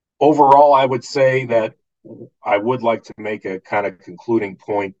overall, I would say that I would like to make a kind of concluding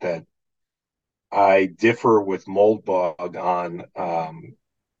point that I differ with Moldbug on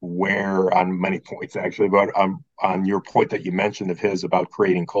many points actually, but on your point that you mentioned of his about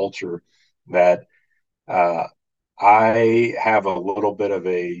creating culture, that uh, I have a little bit of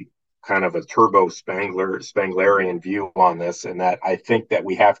a kind of a turbo Spenglerian view on this, and that I think that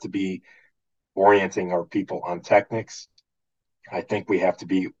we have to be orienting our people on techniques. I think we have to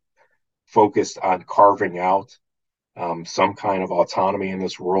be focused on carving out some kind of autonomy in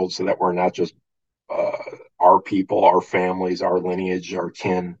this world so that we're not just uh, our people, our families, our lineage, our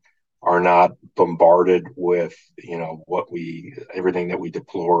kin are not bombarded with what we everything that we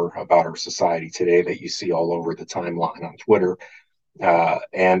deplore about our society today that you see all over the timeline on Twitter.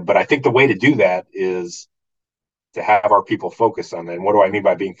 And but I think the way to do that is to have our people focus on that. And what do I mean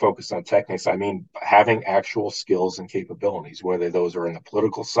by being focused on techniques? I mean having actual skills and capabilities, whether those are in the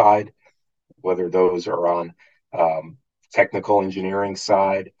political side, whether those are on technical engineering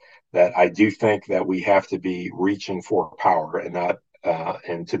side. That I do think that we have to be reaching for power and not,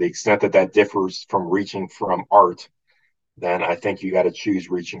 and to the extent that that differs from reaching from art, then I think you got to choose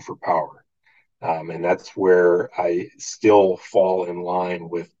reaching for power. And that's where I still fall in line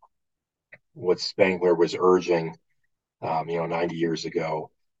with what Spengler was urging, 90 years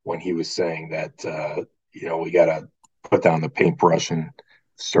ago when he was saying that, we got to put down the paintbrush and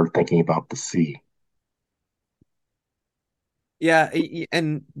start thinking about the sea. Yeah,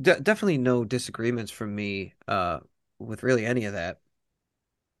 and definitely no disagreements from me with really any of that.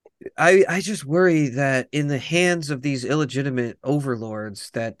 I just worry that in the hands of these illegitimate overlords,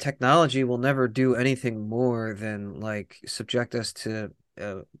 that technology will never do anything more than like subject us to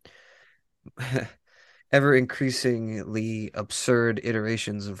ever increasingly absurd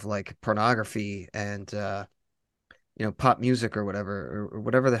iterations of like pornography and pop music or whatever or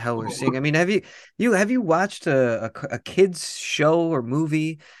whatever the hell we're seeing. I mean, have you watched a kids show or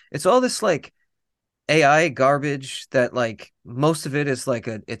movie? It's all this like AI garbage that like most of it is like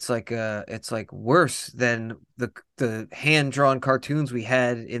it's like worse than the hand-drawn cartoons we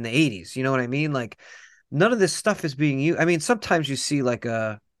had in the 80s. You know what I mean? Like none of this stuff is being used. I mean, sometimes you see like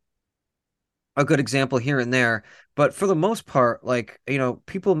a good example here and there, but for the most part, like,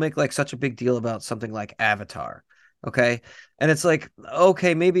 people make like such a big deal about something like Avatar. Okay. And it's like,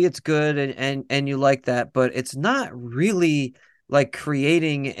 okay, maybe it's good and you like that, but it's not really like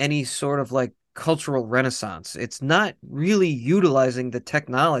creating any sort of like cultural renaissance. It's not really utilizing the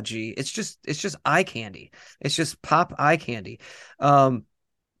technology. It's just eye candy. It's just pop eye candy. Um,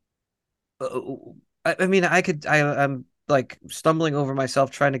 uh, I mean, I'm like stumbling over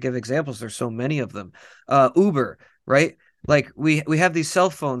myself trying to give examples. There's so many of them. Uber, right? Like we have these cell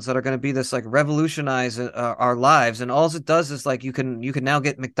phones that are going to be this like revolutionize our lives, and all it does is like you can now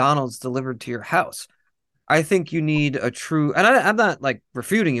get McDonald's delivered to your house. I think you need a true, and I'm not like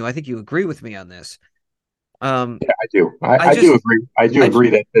refuting you. I think you agree with me on this. Um, Yeah, I do. I I do just, agree. I do I agree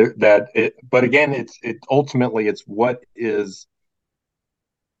that it. But again, it ultimately it's what is.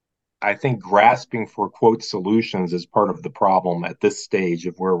 I think grasping for quote solutions is part of the problem at this stage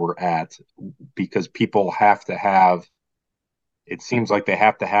of where we're at, because people have to have. It seems like they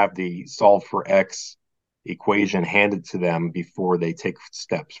have to have the solve for X equation handed to them before they take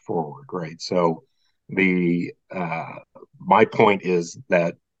steps forward, right? So the my point is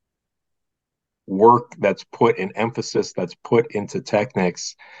that work that's put in emphasis that's put into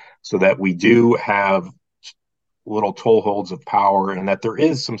techniques so that we do have little toeholds of power, and that there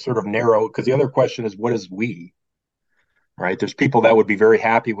is some sort of narrow, because the other question is what is we, right? There's people that would be very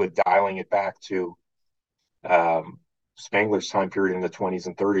happy with dialing it back to um, Spengler's time period in the 20s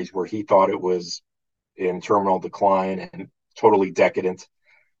and 30s, where he thought it was in terminal decline and totally decadent,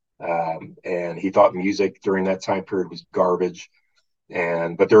 and he thought music during that time period was garbage.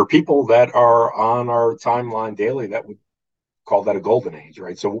 And but there are people that are on our timeline daily that would call that a golden age,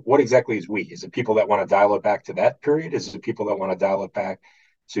 right? So what exactly is we? Is it people that want to dial it back to that period? Is it people that want to dial it back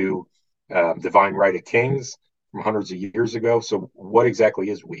to divine right of kings from hundreds of years ago? So what exactly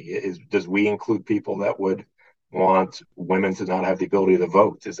is we? Does we include people that would want women to not have the ability to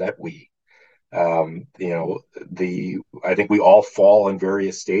vote? Is that we? You know, the I think we all fall in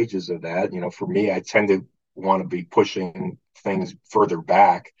various stages of that. You know, for me, I tend to want to be pushing things further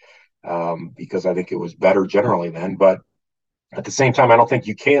back, because I think it was better generally then. But at the same time, I don't think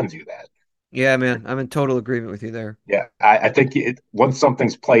you can do that. yeah, man, I'm in total agreement with you there. Yeah, I think once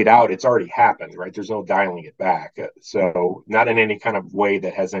something's played out, it's already happened, right? There's no dialing it back. So not in any kind of way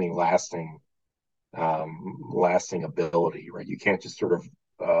that has any lasting ability, right? You can't just sort of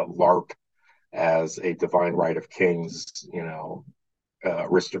LARP as a divine right of kings,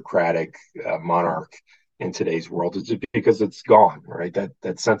 aristocratic monarch in today's world. It's just because it's gone, right?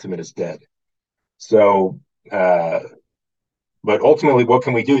 That sentiment is dead. So uh, but ultimately, what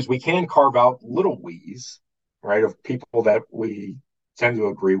can we do is we can carve out little we's, right, of people that we tend to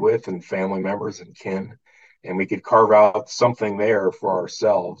agree with and family members and kin. And we could carve out something there for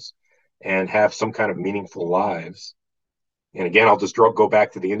ourselves and have some kind of meaningful lives. And again, I'll just go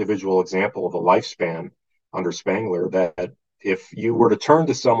back to the individual example of a lifespan under Spengler, that if you were to turn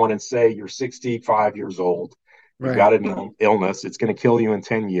to someone and say, you're 65 years old, you've Right. got an illness, it's going to kill you in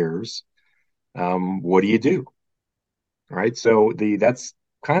 10 years. What do you do? Right. So that's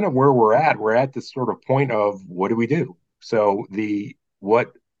kind of where we're at. We're at this sort of point of what do we do? So the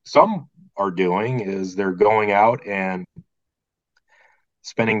what some are doing is they're going out and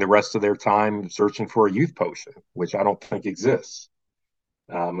spending the rest of their time searching for a youth potion, which I don't think exists.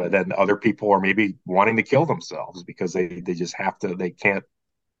 And then other people are maybe wanting to kill themselves because they just have to, they can't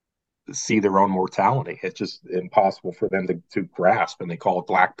see their own mortality. It's just impossible for them to grasp, and they call it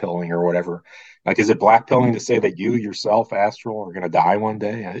black pilling or whatever. Like, is it black pilling to say that you yourself, Astral, are going to die one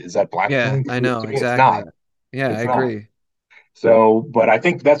day? Is that black Yeah, pilling? I know To me, it's not. exactly. Yeah, I It's not. agree. So, but I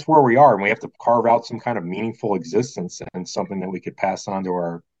think that's where we are, and we have to carve out some kind of meaningful existence and something that we could pass on to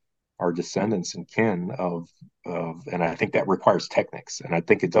our descendants and kin and I think that requires techniques, and I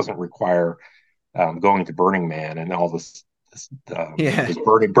think it doesn't require going to Burning Man and all Yeah. this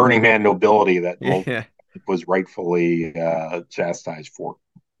Burning Man nobility that Yeah. was rightfully chastised for.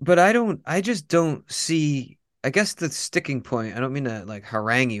 But I just don't see, I guess the sticking point, I don't mean to like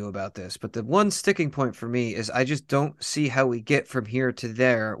harangue you about this, but the one sticking point for me is I just don't see how we get from here to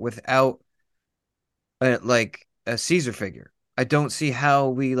there without like a Caesar figure. I don't see how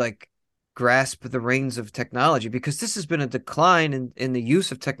we like grasp the reins of technology because this has been a decline in the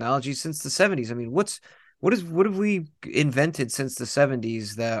use of technology since the 70s. I mean, what have we invented since the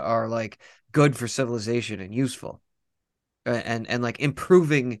 70s that are like good for civilization and useful and like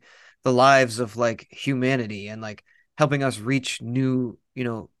improving the lives of like humanity and like helping us reach new,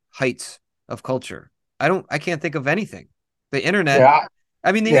 heights of culture. I can't think of anything. The internet, Yeah,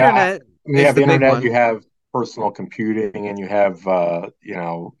 I mean, the yeah. internet You is have the the big internet, you one. have personal computing, and you have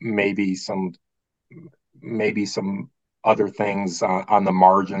maybe some other things on the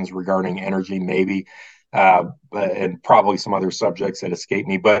margins regarding energy, maybe, and probably some other subjects that escape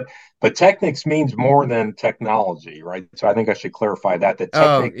me. But technics means more than technology, right? So I think I should clarify that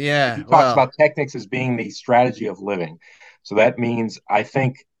Oh, he yeah. talks Well, about technics as being the strategy of living. So that means I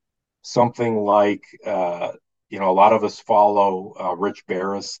think something like a lot of us follow Rich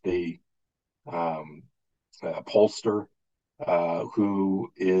Barris, the um, pollster,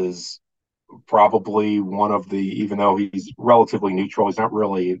 who is probably one of the, even though he's relatively neutral, he's not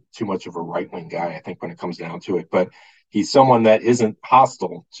really too much of a right wing guy, I think, when it comes down to it. But he's someone that isn't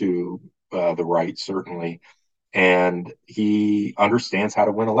hostile to the right, certainly. And he understands how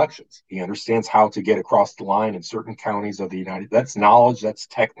to win elections. He understands how to get across the line in certain counties of the United. That's knowledge. That's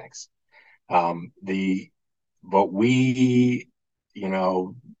techniques. The but we, you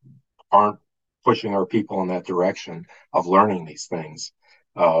know, aren't pushing our people in that direction of learning these things.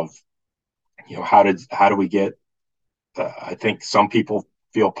 Of how do we get I think some people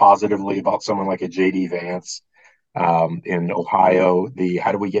feel positively about someone like a JD Vance in Ohio. The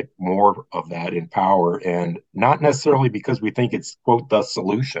how do we get more of that in power, and not necessarily because we think it's quote the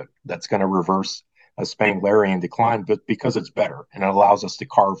solution that's going to reverse a Spenglerian decline, but because it's better and it allows us to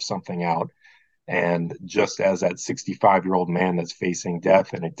carve something out. And just as that 65-year-old man that's facing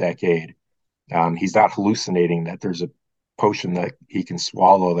death in a decade, he's not hallucinating that there's a potion that he can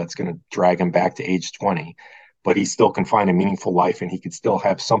swallow that's going to drag him back to age 20, but he still can find a meaningful life and he could still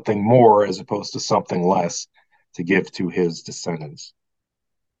have something more as opposed to something less to give to his descendants.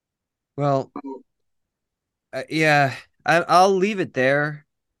 well, yeah, I'll leave it there.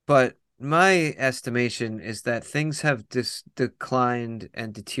 But my estimation is that things have declined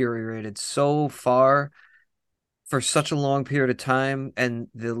and deteriorated so far for such a long period of time, and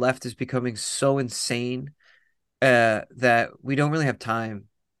the left is becoming so insane that we don't really have time.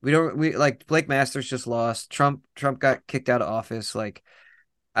 We like Blake Masters just lost. Trump got kicked out of office. Like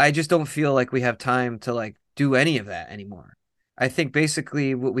I just don't feel like we have time to like do any of that anymore. I think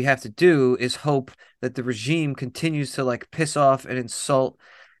basically what we have to do is hope that the regime continues to like piss off and insult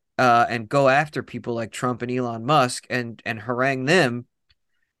and go after people like Trump and Elon Musk and harangue them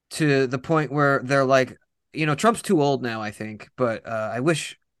to the point where they're like, Trump's too old now, I think, but I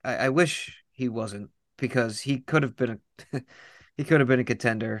wish he wasn't because he could have been a he could have been a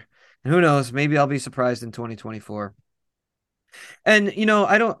contender. And who knows, maybe I'll be surprised in 2024. And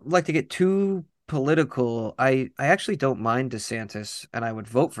I don't like to get too political. I actually don't mind DeSantis and I would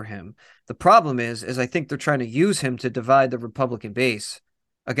vote for him. The problem is I think they're trying to use him to divide the Republican base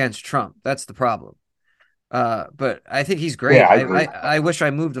against Trump. That's the problem. But I think he's Yeah, great. I I, agree. I, I wish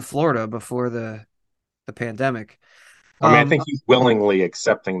I moved to Florida before the pandemic. I mean, I Um, think he's willingly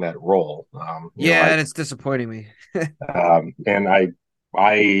accepting that role. yeah, and it's disappointing me. And I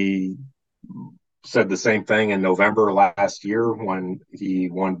said the same thing in November last year when he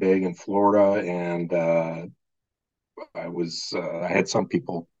won big in Florida, and I had some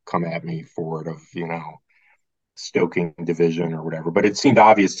people come at me for it of stoking division or whatever, but it seemed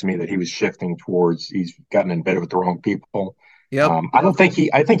obvious to me that he was shifting towards he's gotten in bed with the wrong people. Yep.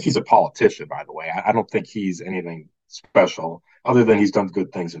 I think he's a politician, by the way. I don't think he's anything special other than he's done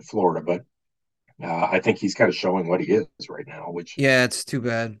good things in Florida, but I think he's kind of showing what he is right now, which Yeah, it's too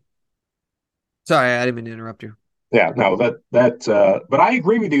bad. Sorry, I didn't mean to interrupt you. yeah, no, but I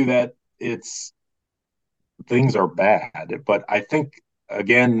agree with you that it's things are bad, but I think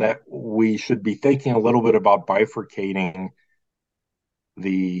again that we should be thinking a little bit about bifurcating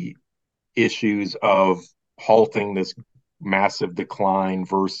the issues of halting this massive decline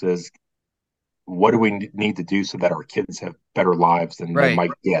versus what do we need to do so that our kids have better lives than they Right.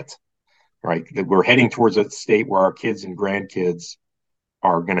 might get, right? That we're heading towards a state where our kids and grandkids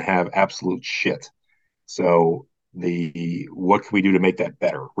are going to have absolute shit. So the what can we do to make that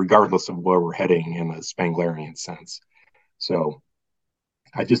better, regardless of where we're heading in the Spenglerian sense? So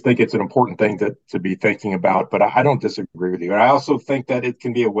I just think it's an important thing to be thinking about, but I don't disagree with you. And I also think that it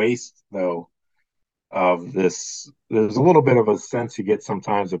can be a waste, though, of this. There's a little bit of a sense you get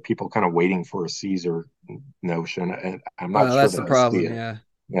sometimes of people kind of waiting for a Caesar notion, and I'm not Well, sure that's that the I see problem. it. Yeah.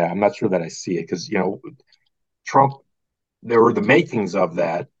 Yeah, I'm not sure that I see it because Trump, there were the makings of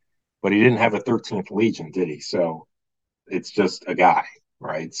that, but he didn't have a 13th Legion, did he? So it's just a guy,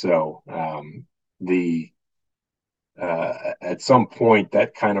 right? So the at some point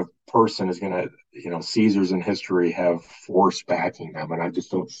that kind of person is going to, Caesars in history have force backing them, and I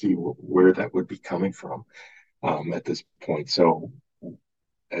just don't see where that would be coming from at this point. So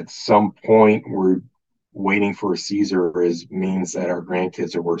at some point, we're waiting for a Caesar means that our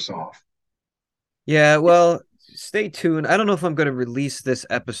grandkids are worse off. Yeah, well, stay tuned. I don't know if I'm going to release this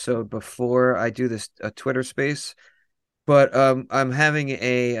episode before I do this Twitter space, but I'm having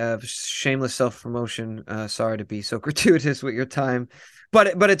a shameless self promotion. Sorry to be so gratuitous with your time,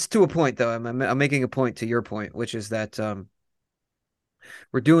 but it's to a point though. I'm making a point to your point, which is that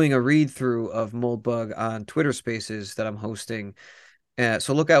we're doing a read through of Moldbug on Twitter Spaces that I'm hosting.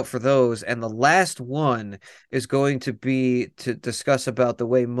 So look out for those. And the last one is going to be to discuss about the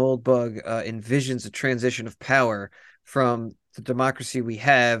way Moldbug envisions a transition of power from the democracy we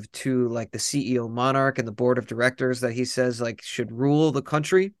have to like the CEO monarch and the board of directors that he says like should rule the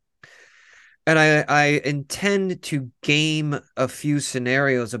country. And I intend to game a few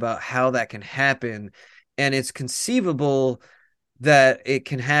scenarios about how that can happen. And it's conceivable that it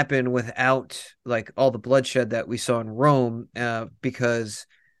can happen without like all the bloodshed that we saw in Rome, because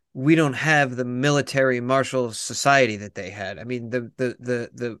we don't have the military martial society that they had. I mean,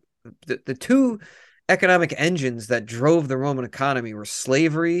 the two economic engines that drove the Roman economy were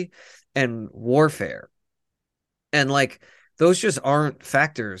slavery and warfare, and like those just aren't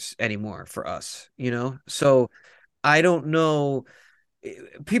factors anymore for us, you know. So I don't know,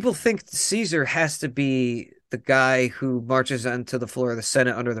 people think Caesar has to be the guy who marches onto the floor of the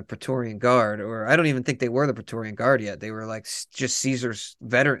Senate under the Praetorian Guard, or I don't even think they were the Praetorian Guard yet. They were like just Caesar's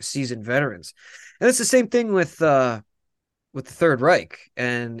seasoned veterans, and it's the same thing with the Third Reich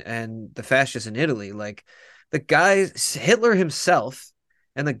and the fascists in Italy. Like the guys, Hitler himself,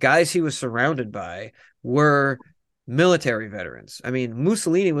 and the guys he was surrounded by were military veterans. I mean,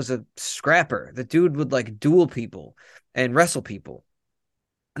 Mussolini was a scrapper. The dude would like duel people and wrestle people.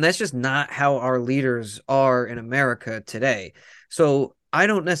 And that's just not how our leaders are in America today. So I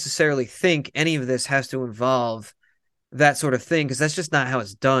don't necessarily think any of this has to involve that sort of thing because that's just not how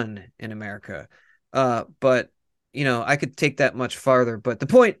it's done in America. But you know, I could take that much farther. But the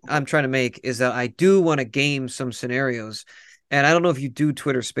point I'm trying to make is that I do want to game some scenarios. And I don't know if you do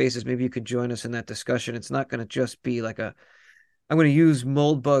Twitter Spaces. Maybe you could join us in that discussion. It's not going to just be like I'm going to use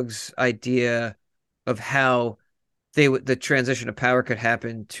Moldbug's idea of how the transition of power could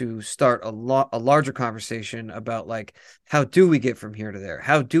happen to start a larger conversation about like how do we get from here to there?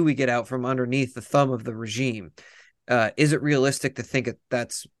 How do we get out from underneath the thumb of the regime? Is it realistic to think that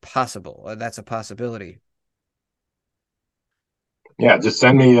that's possible? That's a possibility. Yeah, just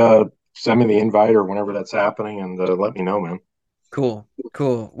send me the invite or whenever that's happening, and let me know, man. Cool.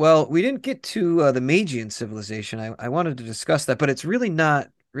 Cool. Well, we didn't get to the Magian civilization. I wanted to discuss that, but it's really not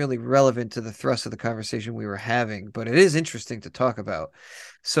really relevant to the thrust of the conversation we were having, but it is interesting to talk about.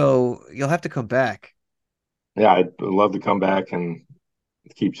 So you'll have to come back. Yeah, I'd love to come back and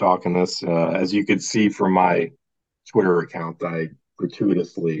keep talking this. As you could see from my Twitter account, I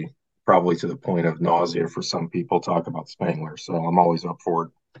gratuitously, probably to the point of nausea for some people, talk about Spangler. So I'm always up for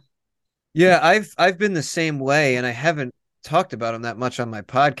it. Yeah, I've been the same way, and I haven't talked about him that much on my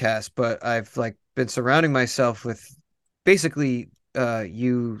podcast, but I've like been surrounding myself with basically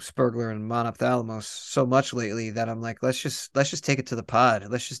you, Spergler, and Monophthalmos so much lately that I'm like, let's just take it to the pod.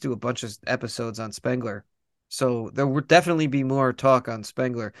 Let's just do a bunch of episodes on Spengler. So there will definitely be more talk on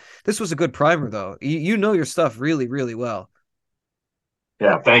Spengler. This was a good primer, though. You know your stuff really, really well.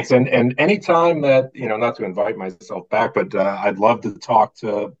 Yeah, thanks. And anytime that, not to invite myself back, but I'd love to talk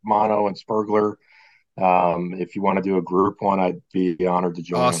to Mono and Spergler. If you want to do a group one, I'd be honored to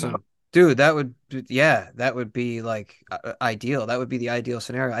join on that. Awesome. Dude, that would be like ideal. That would be the ideal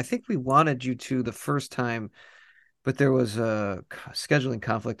scenario. I think we wanted you to the first time, but there was a scheduling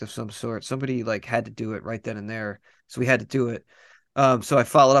conflict of some sort. Somebody like had to do it right then and there, so we had to do it. So I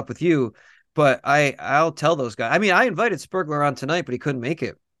followed up with you, but I'll tell those guys. I mean, I invited Spergler on tonight, but he couldn't make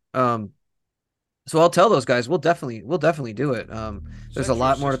it. So I'll tell those guys we'll definitely do it. There's a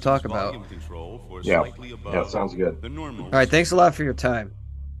lot more to talk about. Yeah, yeah, sounds good. All right, thanks a lot for your time.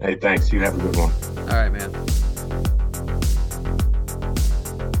 Hey, thanks. You have a good one. All right, man.